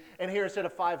 BC, and here instead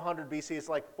of 500 BC, it's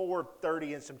like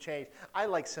 430 and some change. I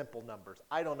like simple numbers.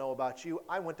 I don't know about you.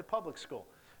 I went to public school.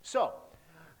 So,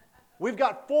 we've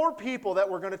got 4 people that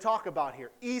we're going to talk about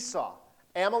here. Esau,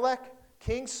 Amalek,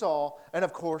 King Saul, and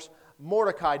of course,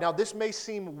 Mordecai. Now, this may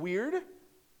seem weird.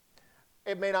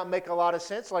 It may not make a lot of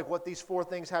sense, like what these 4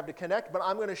 things have to connect, but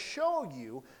I'm going to show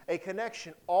you a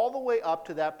connection all the way up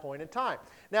to that point in time.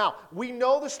 Now, we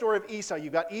know the story of Esau.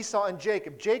 You've got Esau and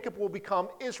Jacob. Jacob will become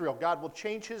Israel. God will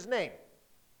change his name,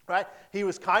 right? He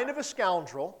was kind of a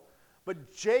scoundrel,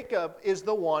 but Jacob is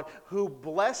the one who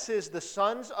blesses the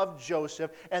sons of Joseph,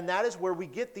 and that is where we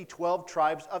get the 12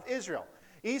 tribes of Israel.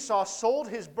 Esau sold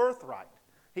his birthright.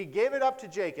 He gave it up to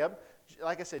Jacob.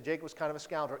 Like I said, Jacob was kind of a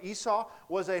scoundrel. Esau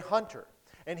was a hunter,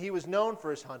 and he was known for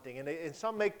his hunting. And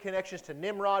some make connections to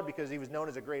Nimrod because he was known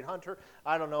as a great hunter.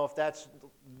 I don't know if that's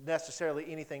necessarily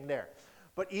anything there.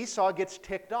 But Esau gets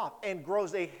ticked off and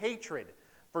grows a hatred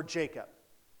for Jacob.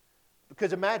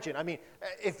 Because imagine, I mean,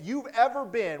 if you've ever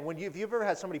been, if you've ever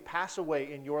had somebody pass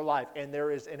away in your life and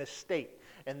there is an estate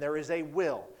and there is a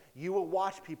will, you will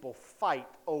watch people fight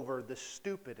over the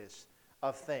stupidest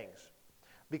of things.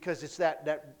 Because it's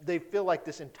that they feel like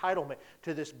this entitlement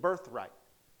to this birthright,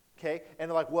 okay?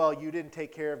 And they're like, well, you didn't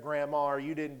take care of grandma, or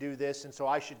you didn't do this, and so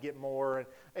I should get more. And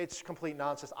it's complete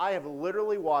nonsense. I have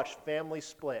literally watched families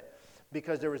split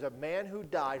because there was a man who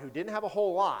died who didn't have a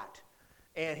whole lot,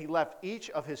 and he left each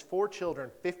of his 4 children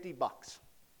 $50,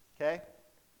 okay?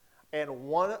 And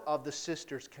one of the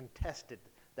sisters contested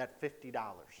that $50.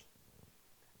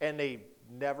 And they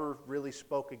never really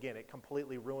spoke again. It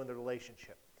completely ruined the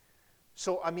relationship.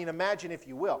 So, I mean, imagine, if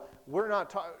you will,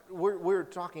 we're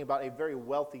talking about a very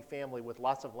wealthy family with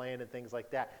lots of land and things like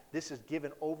that. This is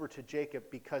given over to Jacob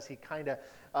because he kind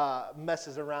of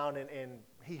messes around and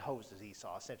he hoses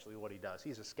Esau, essentially what he does.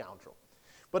 He's a scoundrel.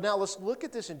 But now let's look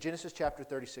at this in Genesis chapter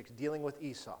 36, dealing with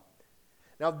Esau.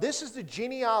 Now, this is the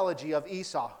genealogy of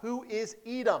Esau, who is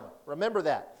Edom. Remember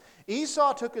that.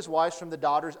 Esau took his wives from the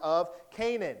daughters of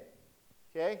Canaan.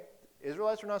 Okay?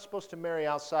 Israelites were not supposed to marry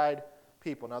outside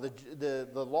people. Now, the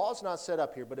law's not set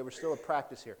up here, but it was still a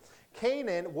practice here.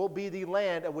 Canaan will be the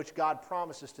land of which God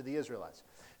promises to the Israelites.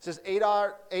 It says,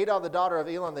 Adah, the daughter of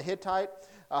Elon the Hittite,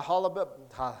 Aholibamah,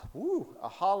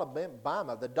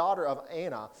 the daughter of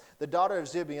Anah, the daughter of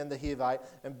Zibeon the Hivite,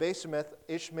 and Basemeth,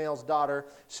 Ishmael's daughter,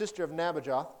 sister of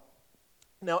Nabajoth.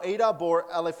 Now, Adah bore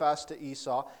Eliphaz to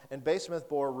Esau, and Basemeth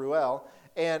bore Ruel,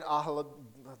 and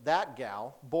that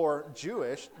gal bore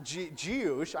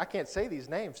Jeush, I can't say these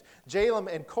names,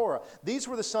 Jalem and Korah. These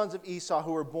were the sons of Esau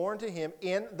who were born to him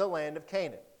in the land of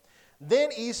Canaan. Then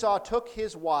Esau took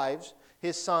his wives,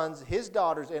 his sons, his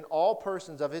daughters, and all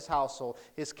persons of his household,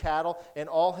 his cattle, and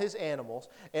all his animals,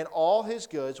 and all his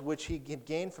goods, which he had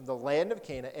gained from the land of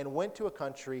Canaan, and went to a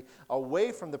country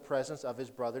away from the presence of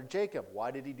his brother Jacob.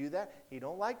 Why did he do that? He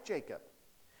don't like Jacob.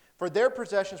 For their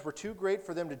possessions were too great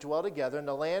for them to dwell together, and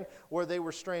the land where they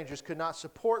were strangers could not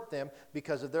support them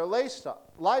because of their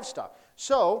livestock.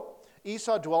 So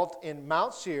Esau dwelt in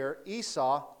Mount Seir.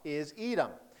 Esau is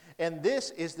Edom. And this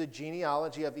is the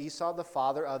genealogy of Esau, the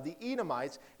father of the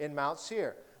Edomites in Mount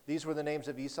Seir. These were the names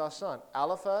of Esau's son: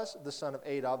 Eliphaz, the son of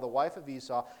Adah, the wife of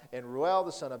Esau, and Ruel,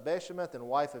 the son of Bashemath, and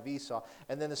wife of Esau.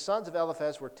 And then the sons of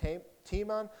Eliphaz were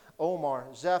Teman, Omar,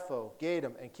 Zepho,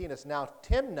 Gatam, and Kenas. Now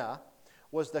Timnah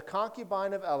was the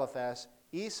concubine of Eliphaz,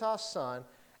 Esau's son,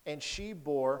 and she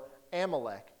bore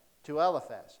Amalek to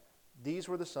Eliphaz. These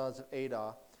were the sons of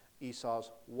Adah, Esau's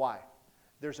wife.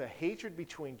 There's a hatred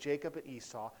between Jacob and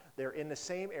Esau. They're in the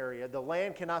same area. The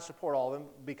land cannot support all of them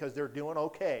because they're doing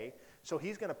okay. So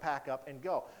he's going to pack up and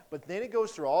go. But then it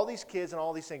goes through all these kids and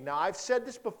all these things. Now, I've said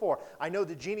this before. I know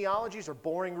the genealogies are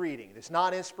boring reading. It's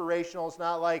not inspirational. It's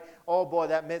not like, oh boy,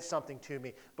 that meant something to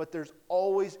me. But there's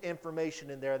always information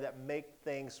in there that make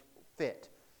things fit.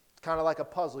 It's kind of like a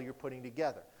puzzle you're putting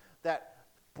together. That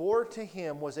bore to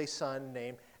him was a son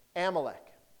named Amalek.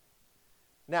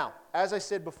 Now, as I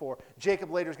said before, Jacob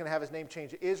later is going to have his name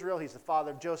changed to Israel. He's the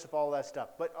father of Joseph, all that stuff.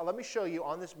 But let me show you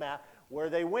on this map where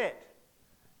they went.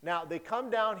 Now, they come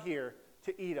down here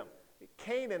to Edom.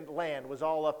 Canaan land was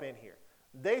all up in here.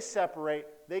 They separate.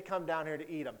 They come down here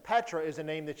to Edom. Petra is a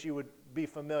name that you would be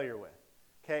familiar with.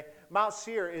 Okay? Mount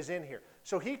Seir is in here.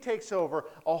 So he takes over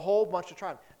a whole bunch of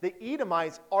tribes. The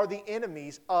Edomites are the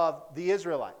enemies of the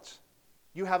Israelites.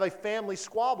 You have a family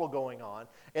squabble going on,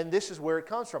 and this is where it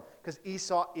comes from, because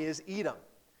Esau is Edom.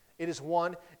 It is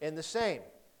one and the same.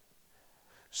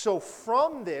 So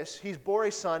from this, he's bore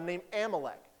a son named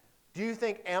Amalek. Do you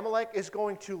think Amalek is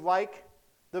going to like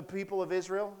the people of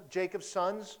Israel, Jacob's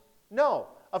sons? No,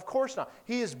 of course not.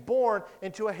 He is born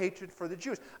into a hatred for the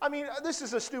Jews. I mean, this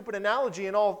is a stupid analogy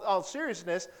in all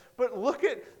seriousness, but look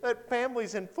at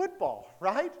families in football,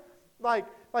 right? Like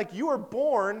you are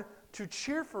born to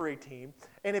cheer for a team,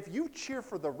 and if you cheer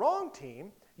for the wrong team,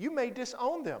 you may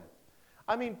disown them.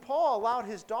 I mean, Paul allowed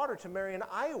his daughter to marry an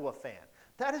Iowa fan.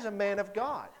 That is a man of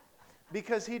God,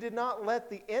 because he did not let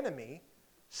the enemy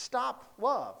stop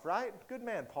love, right? Good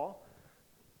man, Paul.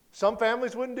 Some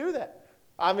families wouldn't do that.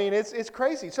 I mean, it's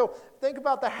crazy. So think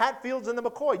about the Hatfields and the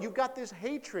McCoy. You've got this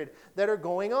hatred that are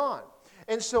going on.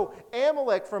 And so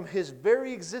Amalek, from his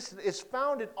very existence, is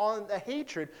founded on the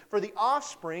hatred for the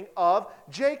offspring of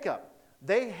Jacob.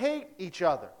 They hate each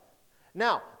other.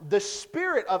 Now, the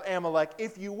spirit of Amalek,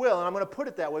 if you will, and I'm going to put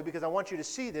it that way because I want you to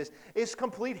see this, is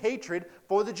complete hatred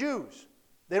for the Jews.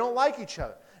 They don't like each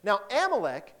other. Now,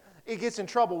 Amalek, it gets in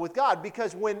trouble with God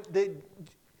because when the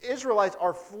Israelites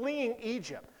are fleeing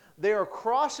Egypt, they are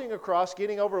crossing across,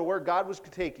 getting over where God was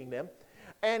taking them,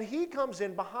 and he comes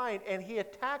in behind and he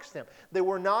attacks them. They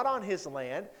were not on his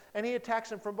land, and he attacks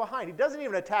them from behind. He doesn't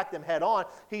even attack them head on.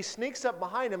 He sneaks up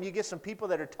behind them. You get some people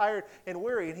that are tired and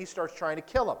weary, and he starts trying to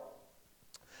kill them.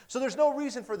 So there's no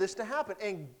reason for this to happen.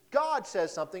 And God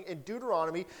says something in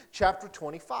Deuteronomy chapter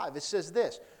 25. It says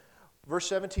this, verse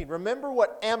 17, remember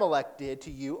what Amalek did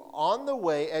to you on the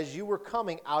way as you were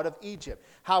coming out of Egypt,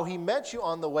 how he met you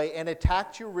on the way and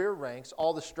attacked your rear ranks,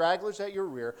 all the stragglers at your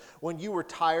rear, when you were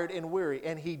tired and weary,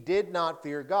 and he did not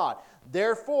fear God.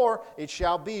 Therefore it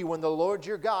shall be when the Lord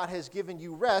your God has given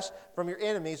you rest from your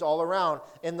enemies all around,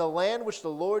 in the land which the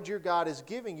Lord your God is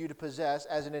giving you to possess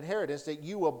as an inheritance, that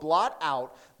you will blot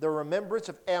out the remembrance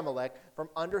of Amalek from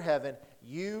under heaven.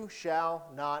 You shall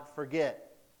not forget.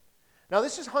 Now,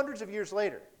 this is hundreds of years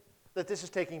later that this is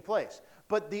taking place.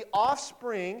 But the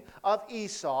offspring of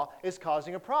Esau is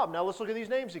causing a problem. Now, let's look at these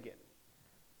names again.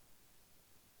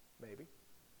 Maybe.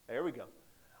 There we go.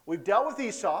 We've dealt with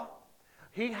Esau.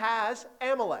 He has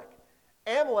Amalek.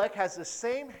 Amalek has the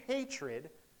same hatred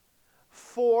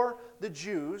for the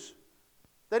Jews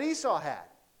that Esau had.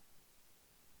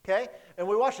 Okay? And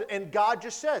we watch it. And God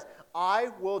just says, I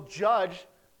will judge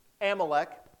Amalek,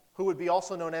 who would be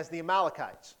also known as the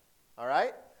Amalekites. All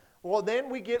right? Well, then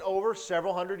we get over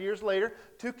several hundred years later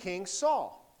to King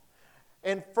Saul.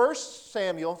 In 1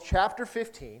 Samuel chapter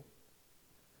 15,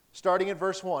 starting in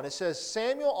verse 1, it says,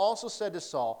 Samuel also said to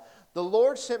Saul, the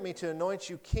Lord sent me to anoint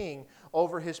you king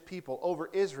over his people, over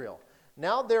Israel.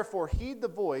 Now therefore heed the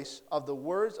voice of the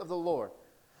words of the Lord.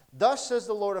 Thus says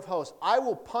the Lord of hosts, I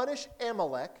will punish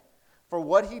Amalek for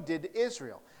what he did to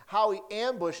Israel, how he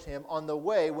ambushed him on the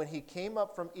way when he came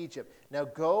up from Egypt. Now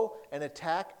go and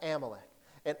attack Amalek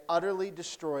and utterly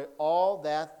destroy all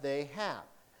that they have.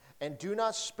 And do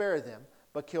not spare them,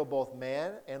 but kill both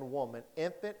man and woman,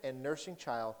 infant and nursing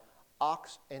child,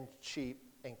 ox and sheep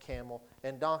and camel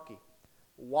and donkey.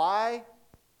 Why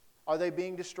are they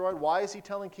being destroyed? Why is he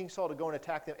telling King Saul to go and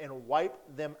attack them and wipe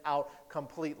them out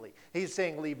completely? He's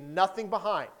saying leave nothing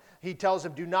behind. He tells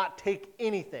them do not take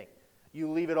anything. You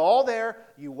leave it all there,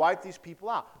 you wipe these people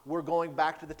out. We're going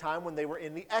back to the time when they were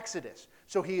in the Exodus.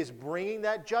 So he is bringing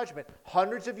that judgment.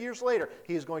 Hundreds of years later,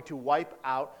 he is going to wipe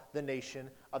out the nation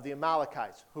of the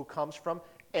Amalekites, who comes from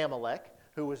Amalek,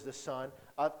 who was the son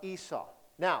of Esau.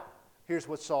 Now, here's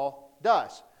what Saul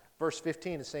does. Verse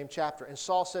 15, the same chapter. And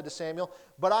Saul said to Samuel,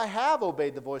 but I have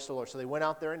obeyed the voice of the Lord. So they went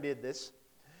out there and did this,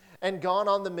 and gone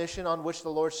on the mission on which the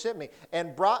Lord sent me,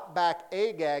 and brought back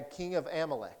Agag, king of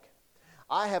Amalek.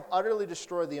 I have utterly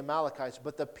destroyed the Amalekites,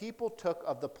 but the people took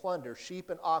of the plunder, sheep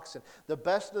and oxen, the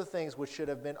best of the things which should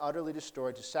have been utterly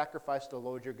destroyed, to sacrifice to the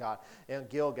Lord your God in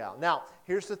Gilgal. Now,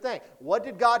 here's the thing. What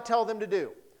did God tell them to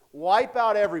do? Wipe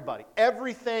out everybody.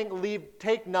 Everything,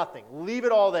 take nothing. Leave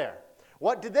it all there.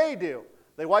 What did they do?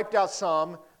 They wiped out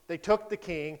some. They took the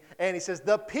king. And he says,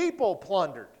 the people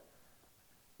plundered.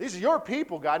 These are your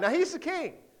people, God. Now, he's the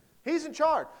king. He's in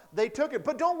charge. They took it.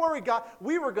 But don't worry, God.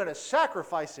 We were going to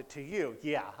sacrifice it to you.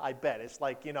 Yeah, I bet. It's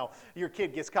like, your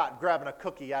kid gets caught grabbing a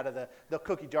cookie out of the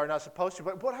cookie jar. Not supposed to.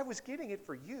 But I was getting it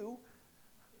for you.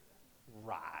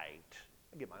 Right.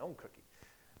 I get my own cookie.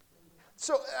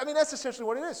 So, that's essentially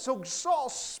what it is. So Saul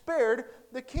spared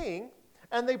the king,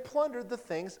 and they plundered the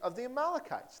things of the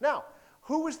Amalekites. Now,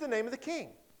 who was the name of the king?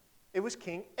 It was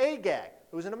King Agag,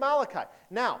 who was an Amalekite.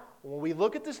 Now, when we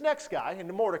look at this next guy,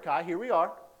 into Mordecai, here we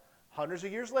are, hundreds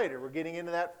of years later. We're getting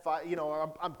into that,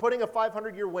 I'm putting a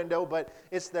 500-year window, but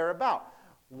it's thereabout.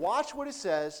 Watch what it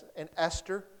says in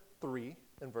Esther 3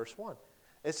 and verse 1.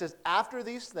 It says, after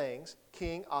these things,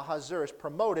 King Ahasuerus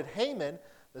promoted Haman,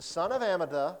 the son of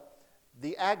Hammedatha,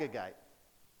 the Agagite,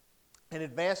 and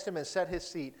advanced him and set his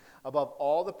seat above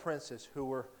all the princes who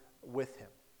were with him.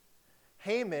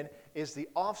 Haman is the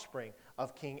offspring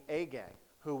of King Agag,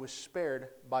 who was spared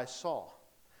by Saul.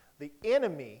 The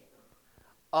enemy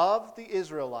of the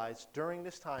Israelites during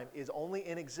this time is only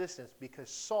in existence because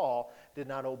Saul did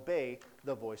not obey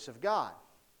the voice of God.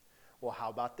 Well, how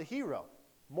about the hero?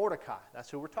 Mordecai. That's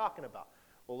who we're talking about.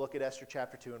 We'll look at Esther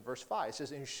chapter 2 and verse 5. It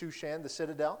says, in Shushan, the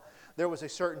citadel, there was a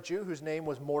certain Jew whose name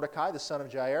was Mordecai, the son of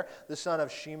Jair, the son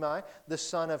of Shimei, the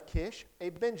son of Kish, a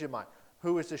Benjamite.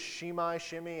 Who is the Shimei,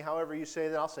 however you say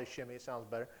that? I'll say Shimei, it sounds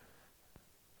better.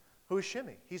 Who is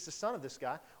Shimei? He's the son of this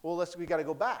guy. Well, we got to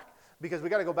go back, because we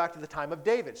got to go back to the time of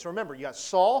David. So remember, you got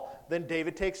Saul, then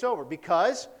David takes over,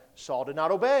 because Saul did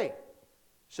not obey.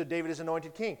 So David is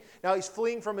anointed king. Now he's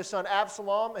fleeing from his son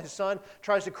Absalom. His son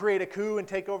tries to create a coup and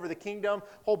take over the kingdom.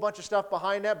 Whole bunch of stuff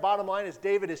behind that. Bottom line is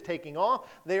David is taking off.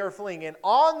 They are fleeing. And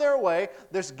on their way,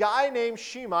 this guy named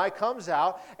Shimei comes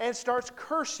out and starts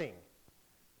cursing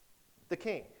the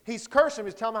king. He's cursing him.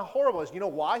 He's telling him how horrible it is. You know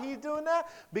why he's doing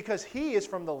that? Because he is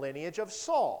from the lineage of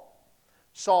Saul.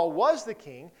 Saul was the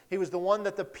king. He was the one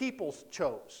that the people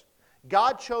chose.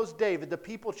 God chose David, the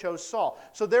people chose Saul.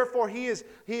 So therefore he is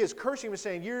cursing him and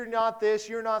saying, you're not this,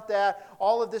 you're not that,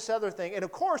 all of this other thing. And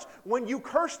of course, when you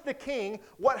curse the king,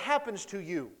 what happens to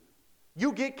you?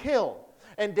 You get killed.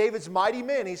 And David's mighty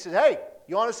men, he says, hey,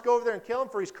 you want us to go over there and kill him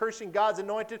for he's cursing God's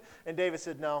anointed? And David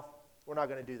said, no, we're not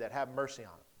going to do that. Have mercy on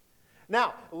him.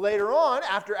 Now, later on,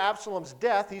 after Absalom's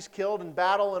death, he's killed in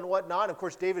battle and whatnot. Of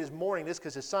course, David is mourning this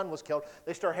because his son was killed.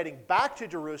 They start heading back to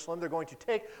Jerusalem. They're going to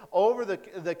take over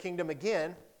the kingdom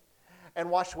again. And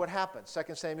watch what happens.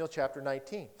 2 Samuel chapter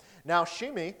 19. Now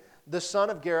Shimei, the son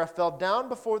of Gera, fell down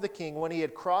before the king when he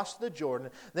had crossed the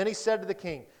Jordan. Then he said to the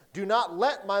king, do not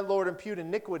let my lord impute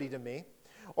iniquity to me,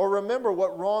 or remember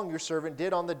what wrong your servant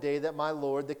did on the day that my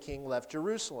lord the king left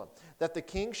Jerusalem, that the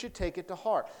king should take it to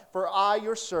heart. For I,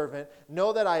 your servant,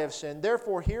 know that I have sinned.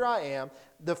 Therefore here I am,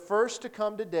 the first to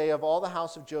come today of all the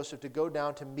house of Joseph to go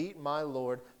down to meet my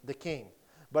lord the king.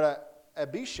 But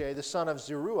Abishai, the son of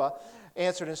Zeruiah,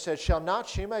 answered and said, shall not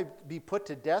Shimei be put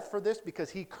to death for this, because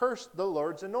he cursed the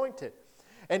Lord's anointed?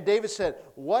 And David said,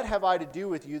 what have I to do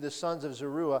with you, the sons of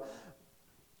Zeruiah,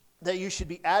 that you should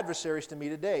be adversaries to me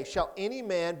today? Shall any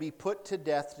man be put to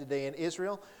death today in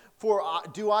Israel? For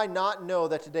do I not know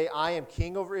that today I am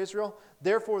king over Israel?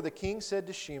 Therefore the king said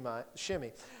to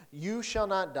Shimei, you shall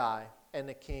not die. And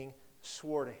the king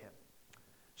swore to him.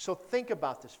 So think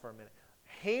about this for a minute.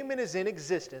 Haman is in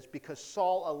existence because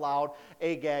Saul allowed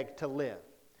Agag to live.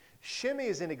 Shimei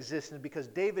is in existence because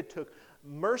David took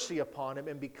mercy upon him,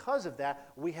 and because of that,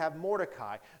 we have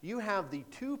Mordecai. You have the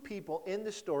two people in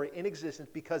the story in existence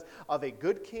because of a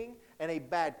good king and a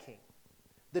bad king.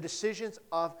 The decisions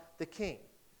of the king.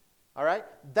 All right?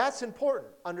 That's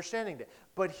important, understanding that.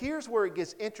 But here's where it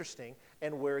gets interesting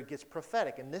and where it gets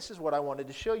prophetic, and this is what I wanted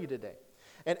to show you today.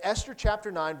 In Esther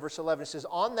chapter 9, verse 11, it says,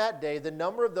 on that day, the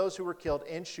number of those who were killed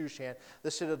in Shushan, the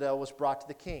citadel, was brought to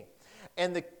the king.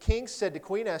 And the king said to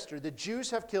Queen Esther, the Jews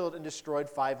have killed and destroyed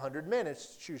 500 men in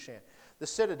Shushan, the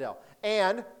citadel,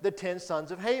 and the 10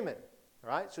 sons of Haman. All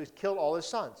right? So he's killed all his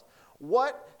sons.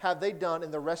 What have they done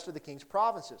in the rest of the king's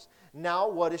provinces? Now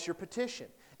what is your petition?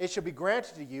 It shall be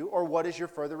granted to you, or what is your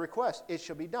further request? It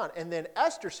shall be done. And then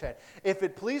Esther said, if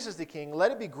it pleases the king,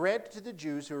 let it be granted to the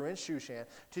Jews who are in Shushan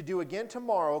to do again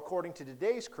tomorrow according to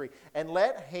today's decree, and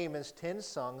let Haman's 10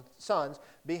 sons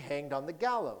be hanged on the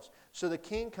gallows. So the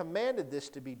king commanded this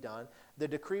to be done. The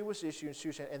decree was issued in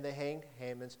Shushan, and they hanged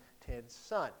Haman's 10th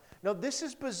son. Now, this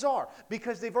is bizarre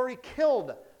because they've already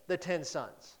killed the 10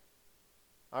 sons.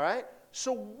 All right?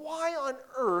 So why on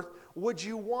earth would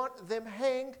you want them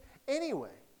hanged anyway?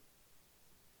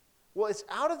 Well, it's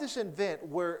out of this event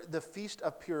where the Feast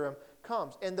of Purim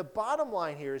comes. And the bottom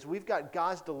line here is we've got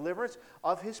God's deliverance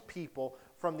of his people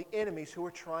from the enemies who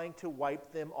are trying to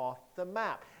wipe them off the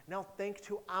map. Now think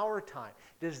to our time.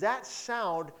 Does that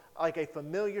sound like a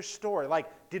familiar story? Like,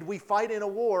 did we fight in a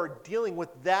war dealing with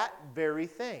that very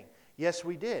thing? Yes,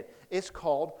 we did. It's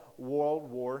called World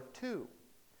War II.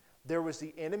 There was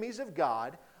the enemies of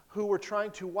God who were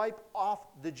trying to wipe off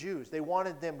the Jews. They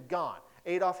wanted them gone.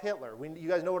 Adolf Hitler. You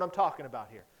guys know what I'm talking about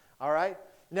here. All right?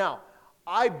 Now,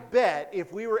 I bet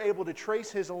if we were able to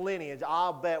trace his lineage,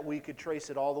 I'll bet we could trace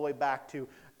it all the way back to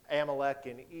Amalek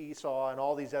and Esau and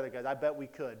all these other guys. I bet we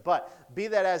could. But be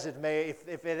that as it may,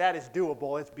 if that is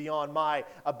doable, it's beyond my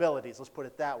abilities. Let's put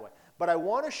it that way. But I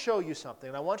want to show you something,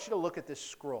 and I want you to look at this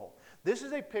scroll. This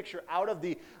is a picture out of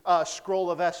the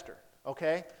scroll of Esther.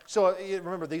 Okay? So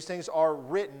remember, these things are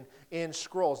written in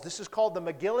scrolls. This is called the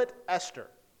Megillat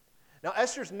Esther. Now,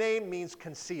 Esther's name means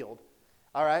concealed.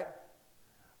 All right?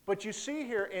 But you see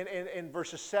here in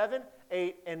verses 7,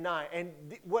 8, and 9. And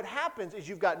what happens is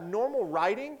you've got normal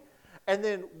writing, and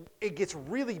then it gets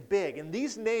really big. And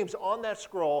these names on that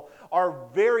scroll are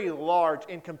very large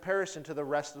in comparison to the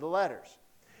rest of the letters.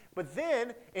 But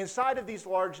then, inside of these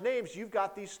large names, you've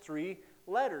got these 3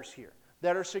 letters here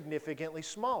that are significantly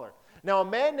smaller. Now, a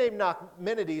man named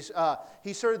Nachmanides,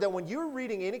 he asserted that when you're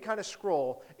reading any kind of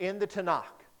scroll in the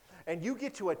Tanakh, and you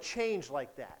get to a change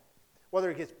like that, whether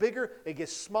it gets bigger, it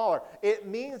gets smaller, it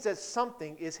means that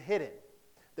something is hidden.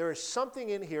 There is something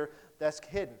in here that's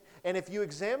hidden. And if you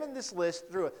examine this list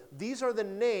through it, these are the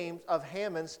names of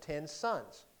Haman's 10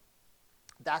 sons.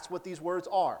 That's what these words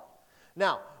are.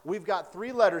 Now, we've got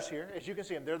 3 letters here. As you can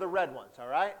see them, they're the red ones, all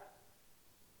right?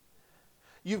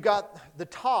 You've got the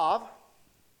Tav,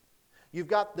 you've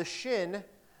got the Shin,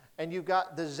 and you've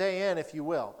got the Zayin, if you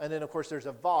will. And then, of course, there's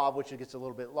a Vav, which gets a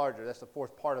little bit larger. That's the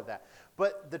 4th part of that.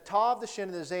 But the Tav, the Shin,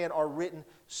 and the Zayin are written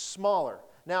smaller.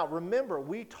 Now, remember,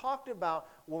 we talked about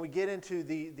when we get into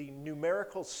the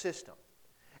numerical system.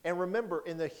 And remember,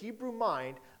 in the Hebrew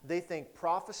mind, they think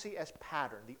prophecy as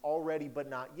pattern, the already but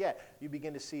not yet. You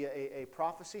begin to see a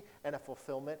prophecy and a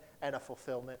fulfillment and a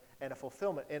fulfillment and a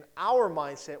fulfillment. In our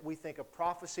mindset, we think of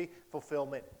prophecy,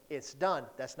 fulfillment, it's done.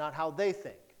 That's not how they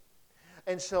think.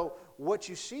 And so what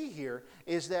you see here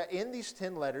is that in these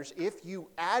 10 letters, if you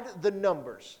add the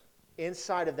numbers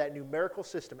inside of that numerical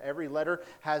system, every letter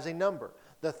has a number.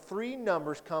 The 3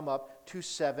 numbers come up to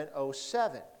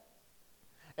 707.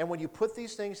 And when you put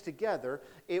these things together,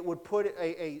 it would put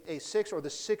a 6 or the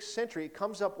 6th century, it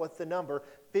comes up with the number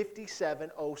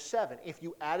 5707. If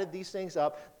you added these things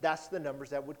up, that's the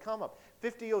numbers that would come up.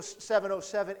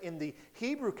 5707 in the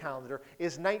Hebrew calendar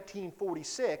is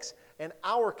 1946 in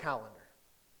our calendar.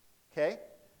 Okay?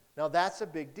 Now that's a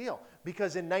big deal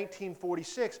because in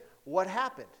 1946, what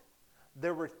happened?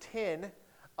 There were 10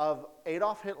 of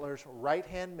Adolf Hitler's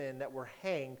right-hand men that were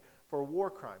hanged for war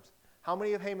crimes. How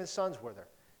many of Haman's sons were there?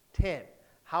 10.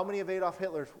 How many of Adolf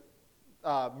Hitler's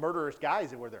murderous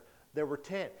guys were there? There were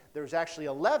 10. There was actually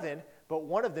 11, but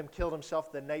one of them killed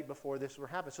himself the night before this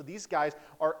happened. So these guys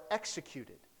are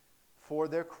executed for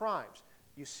their crimes.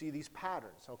 You see these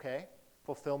patterns, okay?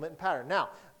 Fulfillment and pattern. Now,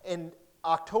 in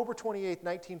October 28th,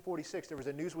 1946, there was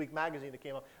a Newsweek magazine that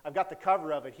came up. I've got the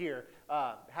cover of it here.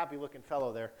 Happy-looking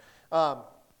fellow there.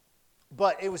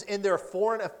 But it was in their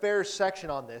foreign affairs section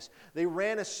on this. They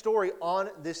ran a story on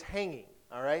this hanging,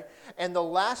 all right? And the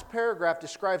last paragraph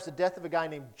describes the death of a guy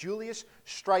named Julius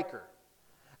Streicher.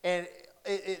 And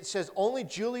it says, only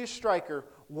Julius Streicher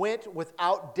went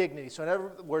without dignity. So in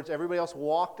other words, everybody else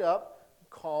walked up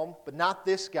calm, but not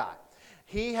this guy.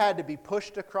 He had to be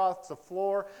pushed across the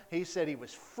floor. He said he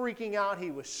was freaking out.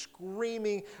 He was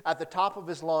screaming at the top of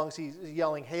his lungs. He's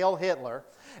yelling, "Hail Hitler."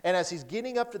 And as he's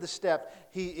getting up to the step,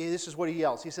 this is what he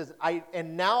yells. He says,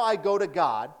 "And now I go to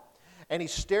God." And he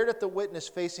stared at the witness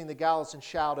facing the gallows and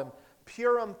shouted,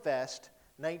 "Purim Fest,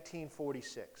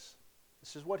 1946."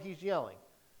 This is what he's yelling.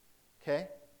 Okay?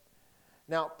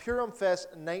 Now, Purim Fest,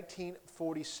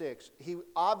 1946. He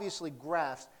obviously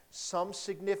grasped some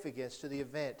significance to the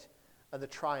event of the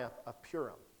triumph of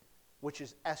Purim, which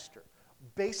is Esther.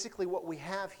 Basically what we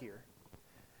have here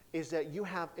is that you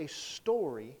have a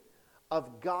story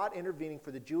of God intervening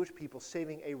for the Jewish people,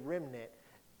 saving a remnant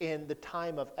in the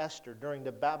time of Esther during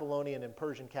the Babylonian and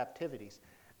Persian captivities.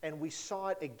 And we saw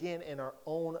it again in our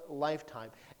own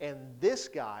lifetime. And this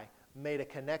guy made a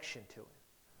connection to it,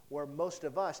 where most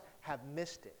of us have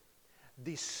missed it.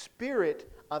 The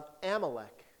spirit of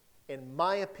Amalek in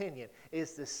my opinion,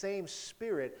 is the same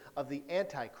spirit of the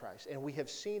Antichrist. And we have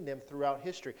seen them throughout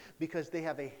history because they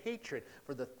have a hatred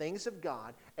for the things of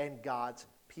God and God's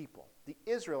people. The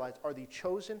Israelites are the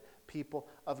chosen people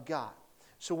of God.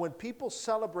 So when people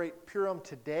celebrate Purim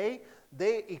today,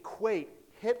 they equate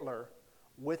Hitler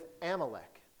with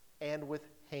Amalek and with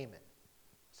Haman.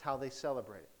 It's how they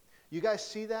celebrate it. You guys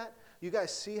see that? You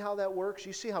guys see how that works?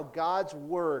 You see how God's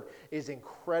word is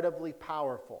incredibly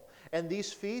powerful. And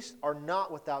these feasts are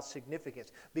not without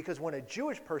significance, because when a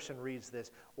Jewish person reads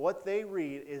this, what they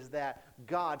read is that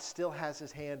God still has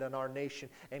his hand on our nation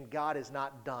and God is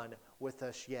not done with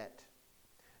us yet.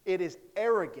 It is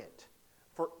arrogant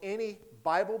for any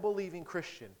Bible-believing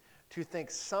Christian to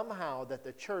think somehow that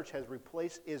the church has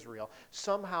replaced Israel,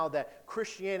 somehow that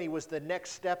Christianity was the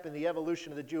next step in the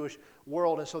evolution of the Jewish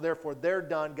world, and so therefore they're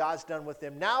done, God's done with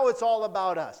them. Now it's all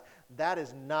about us. That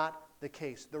is not the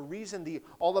case. The reason the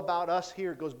all about us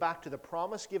here goes back to the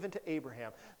promise given to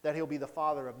Abraham that he'll be the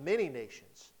father of many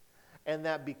nations, and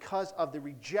that because of the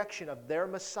rejection of their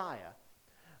Messiah,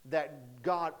 that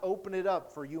God opened it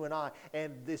up for you and I,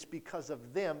 and it's because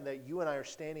of them that you and I are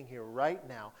standing here right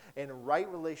now in right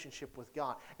relationship with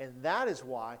God. And that is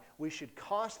why we should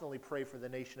constantly pray for the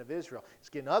nation of Israel. It's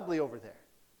getting ugly over there.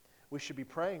 We should be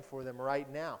praying for them right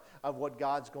now of what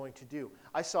God's going to do.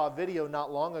 I saw a video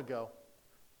not long ago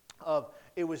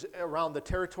it was around the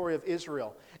territory of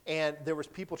Israel, and there was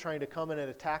people trying to come in and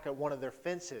attack at one of their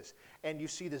fences, and you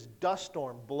see this dust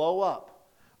storm blow up.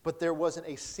 But there wasn't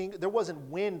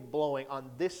wind blowing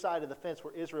on this side of the fence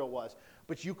where Israel was,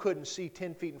 but you couldn't see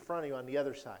 10 feet in front of you on the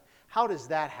other side. How does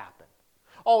that happen?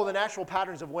 Oh, the natural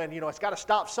patterns of wind, it's got to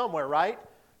stop somewhere, right?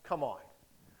 Come on.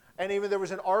 And even there was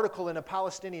an article in a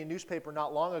Palestinian newspaper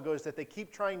not long ago is that they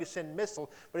keep trying to send missiles,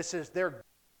 but it says they're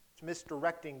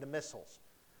misdirecting the missiles.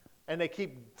 And they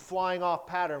keep flying off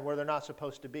pattern where they're not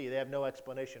supposed to be. They have no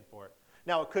explanation for it.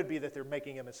 Now, it could be that they're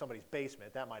making them in somebody's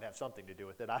basement. That might have something to do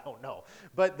with it. I don't know.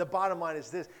 But the bottom line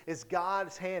is this, is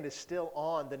God's hand is still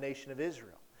on the nation of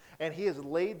Israel. And he has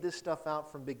laid this stuff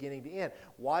out from beginning to end.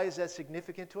 Why is that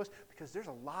significant to us? Because there's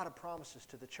a lot of promises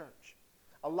to the church.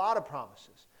 A lot of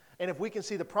promises. And if we can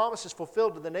see the promises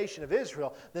fulfilled to the nation of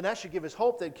Israel, then that should give us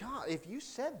hope that, God, if you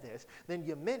said this, then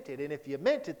you meant it. And if you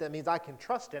meant it, that means I can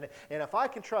trust in it. And if I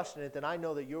can trust in it, then I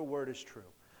know that your word is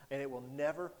true. And it will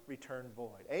never return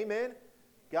void. Amen?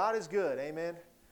 God is good. Amen.